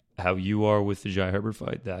 how you are with the Jai Herbert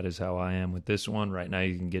fight, that is how I am with this one. Right now,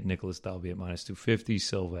 you can get Nicholas Dalby at -250,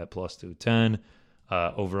 Silva at +210.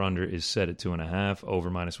 Over-under is set at 2.5, over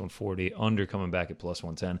 -140, under coming back at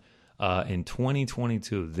 +110. In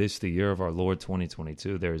 2022, the year of our Lord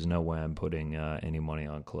 2022, there is no way I'm putting any money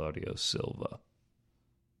on Claudio Silva.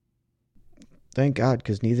 Thank God,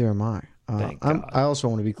 because neither am I. I also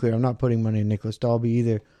want to be clear, I'm not putting money on Nicholas Dalby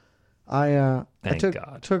either. I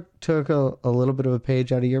took a little bit of a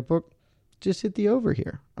page out of your book. Just hit the over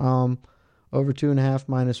here. Over 2.5,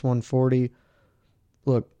 -140.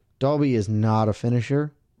 Look, Dalby is not a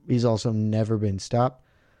finisher. He's also never been stopped.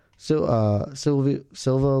 So Silva,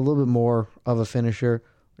 a little bit more of a finisher.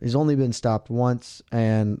 He's only been stopped once,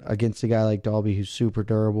 and against a guy like Dalby who's super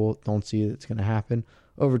durable, don't see that it's going to happen.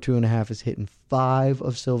 Over 2.5 is hitting 5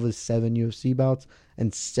 of Silva's 7 UFC bouts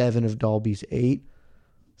and 7 of Dalby's 8.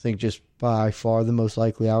 I think just by far the most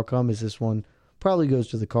likely outcome is this one Probably goes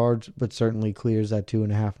to the cards, but certainly clears that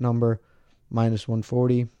 2.5 number. Minus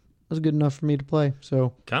 140 was good enough for me to play.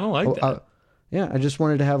 So kind of like that. I just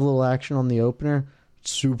wanted to have a little action on the opener.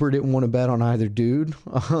 Super didn't want to bet on either dude.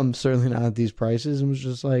 Certainly not at these prices, and was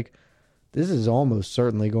just like, this is almost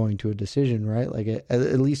certainly going to a decision, right? Like it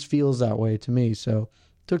at least feels that way to me. So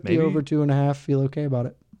took the over 2.5. Feel okay about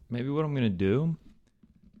it. Maybe what I'm going to do.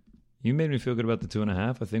 You made me feel good about the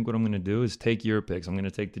 2.5. I think what I'm going to do is take your picks. I'm going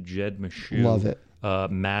to take the Jed Meshew Love it.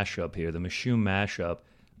 Mashup here, the Meshew mashup.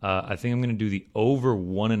 I think I'm going to do the over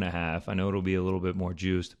 1.5. I know it'll be a little bit more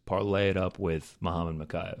juiced. Parlay it up with Muhammad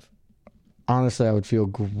Mokaev. Honestly, I would feel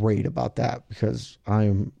great about that because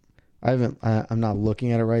I'm not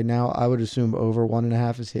looking at it right now. I would assume over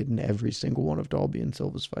 1.5 is hitting every single one of Dalby and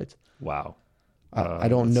Silva's fights. Wow. I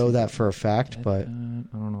don't know that for a fact, but I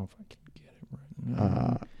don't know if I can get it right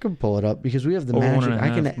now. I can pull it up because we have the over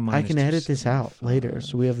magic. I can edit this out later,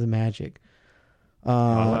 so we have the magic.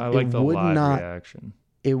 I like the live reaction.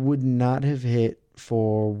 It would not have hit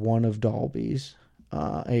for one of Dalby's.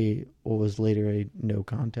 What was later a no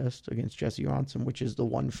contest against Jesse Ronson, which is the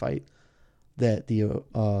one fight that the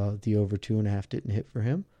over 2.5 didn't hit for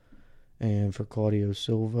him, and for Claudio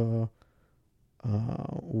Silva,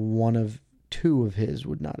 one of two of his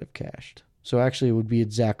would not have cashed. So actually, it would be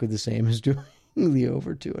exactly the same as doing the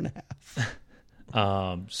over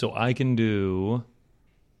 2.5. So I can do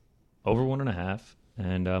over 1.5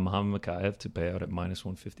 and Muhammad Mokaev to pay out at minus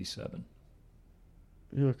 157.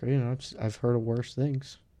 Look, I've heard of worse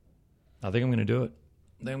things. I think I'm going to do it.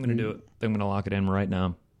 I think I'm going to lock it in right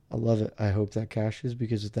now. I love it. I hope that cashes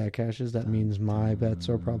because if that cashes, that means my bets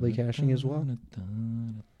are probably cashing as well.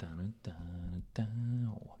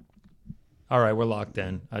 All right, we're locked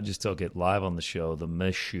in. I just took it live on the show. The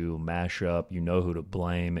Meshew mashup. You know who to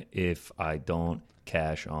blame if I don't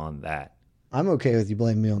cash on that. I'm okay with you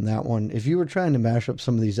blaming me on that one. If you were trying to mash up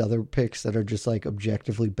some of these other picks that are just like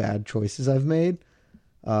objectively bad choices I've made,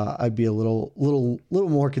 I'd be a little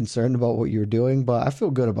more concerned about what you're doing. But I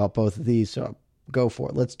feel good about both of these, so go for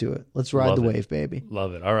it. Let's do it. Let's ride the wave, baby.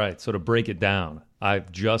 Love it. All right. So to break it down,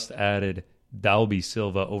 I've just added Dalby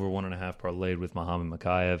Silva over 1.5 parlayed with Muhammad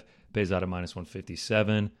Mokaev. Pays out at minus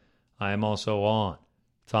 157. I am also on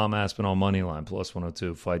Tom Aspinall moneyline plus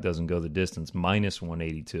 102. Fight doesn't go the distance minus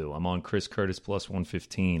 182. I'm on Chris Curtis plus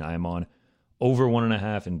 115. I am on over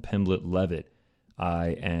 1.5 in Pimblett Levitt.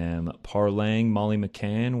 I am parlaying Molly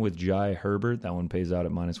McCann with Jai Herbert. That one pays out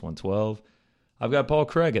at minus 112. I've got Paul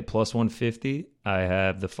Craig at plus 150. I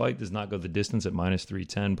have the fight does not go the distance at minus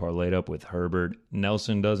 310. Parlayed up with Herbert.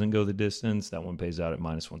 Nelson doesn't go the distance. That one pays out at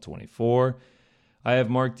minus 124. I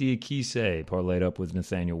have Mark Diakise parlayed up with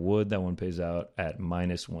Nathaniel Wood. That one pays out at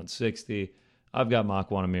minus 160. I've got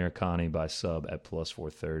Makwan Amirkhani by sub at plus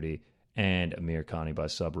 430 and Amirkhani by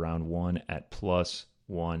sub round 1 at plus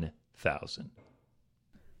 1,000.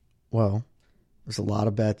 Well, there's a lot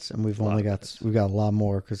of bets, and we've got a lot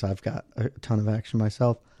more because I've got a ton of action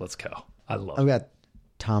myself. Let's go. I've got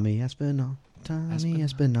Tommy Espinal.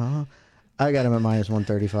 I got him at minus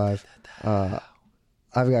 135.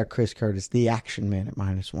 I've got Chris Curtis, the action man, at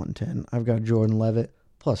minus 110. I've got Jordan Levitt,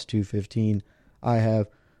 plus 215. I have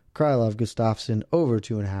Krylov Gustafsson, over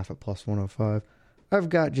 2.5 at plus 105. I've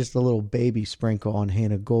got just a little baby sprinkle on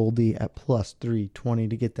Hannah Goldie at plus 320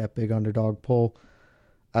 to get that big underdog pull.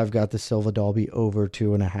 I've got the Silva Dalby over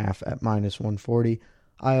 2.5 at minus 140.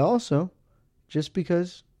 I also, just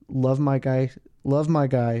because love my guy,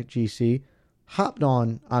 GC, hopped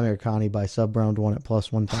on Amirkhani by sub round 1 at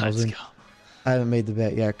plus 1,000. Let's go. I haven't made the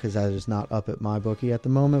bet yet because that is not up at my bookie at the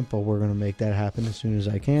moment, but we're going to make that happen as soon as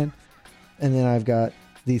I can. And then I've got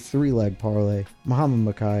the 3-leg parlay,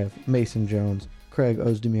 Muhammad Mokaev, Mason Jones, Craig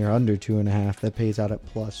Ozdemir under 2.5. That pays out at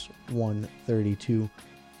plus 132.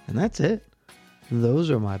 And that's it.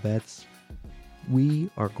 Those are my bets.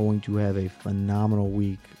 We are going to have a phenomenal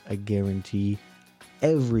week, I guarantee.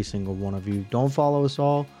 Every single one of you. Don't follow us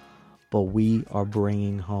all, but we are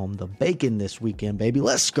bringing home the bacon this weekend, baby.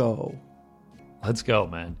 Let's go. Let's go,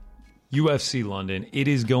 man. UFC London. It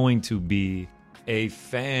is going to be a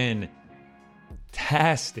fantastic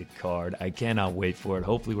card. I cannot wait for it.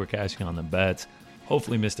 Hopefully we're cashing on the bets.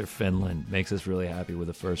 Hopefully Mr. Finland makes us really happy with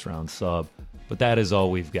a first-round sub. But that is all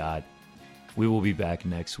we've got. We will be back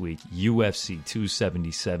next week. UFC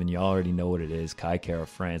 277. You already know what it is. Kai Kara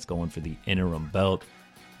France going for the interim belt.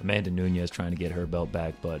 Amanda Nunes trying to get her belt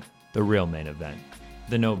back. But the real main event,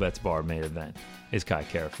 the No Bets Bar main event, is Kai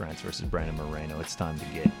Kara France versus Brandon Moreno. It's time to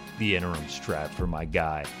get the interim strap for my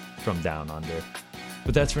guy from down under.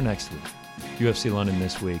 But that's for next week. UFC London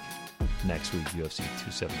this week. Next week, UFC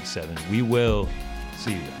 277. We will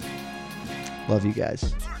see you then. Love you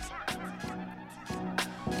guys.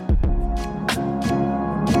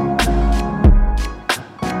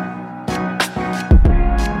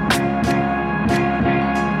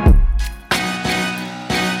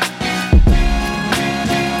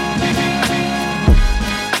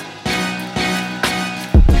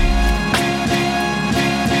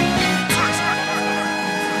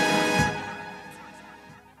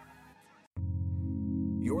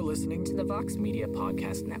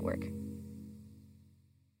 Podcast Network.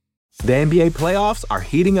 The NBA playoffs are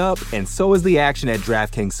heating up, and so is the action at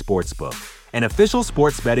DraftKings Sportsbook, an official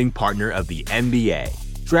sports betting partner of the NBA.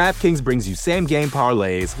 DraftKings brings you same-game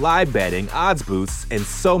parlays, live betting, odds boosts, and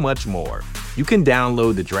so much more. You can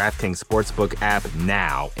download the DraftKings Sportsbook app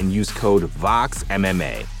now and use code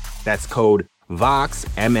VOXMMA. That's code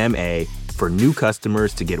VOXMMA for new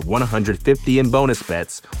customers to get $150 in bonus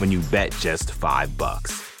bets when you bet just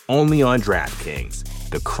 $5. Only on DraftKings.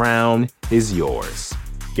 The crown is yours.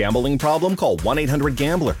 Gambling problem? Call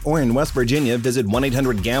 1-800-GAMBLER. Or in West Virginia, visit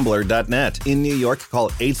 1-800-GAMBLER.net. In New York, call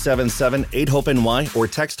 877-8-HOPE-NY or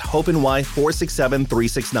text HOPE-NY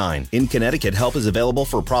 467-369. In Connecticut, help is available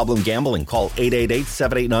for problem gambling. Call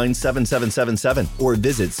 888-789-7777 or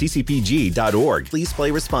visit ccpg.org. Please play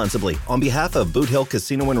responsibly. On behalf of Boot Hill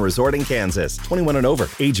Casino and Resort in Kansas, 21 and over.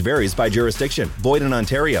 Age varies by jurisdiction. Void in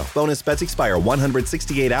Ontario. Bonus bets expire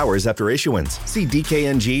 168 hours after issuance. See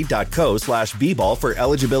dkng.co/bball for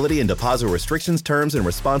eligibility and deposit restrictions, terms, and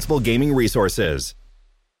responsible gaming resources.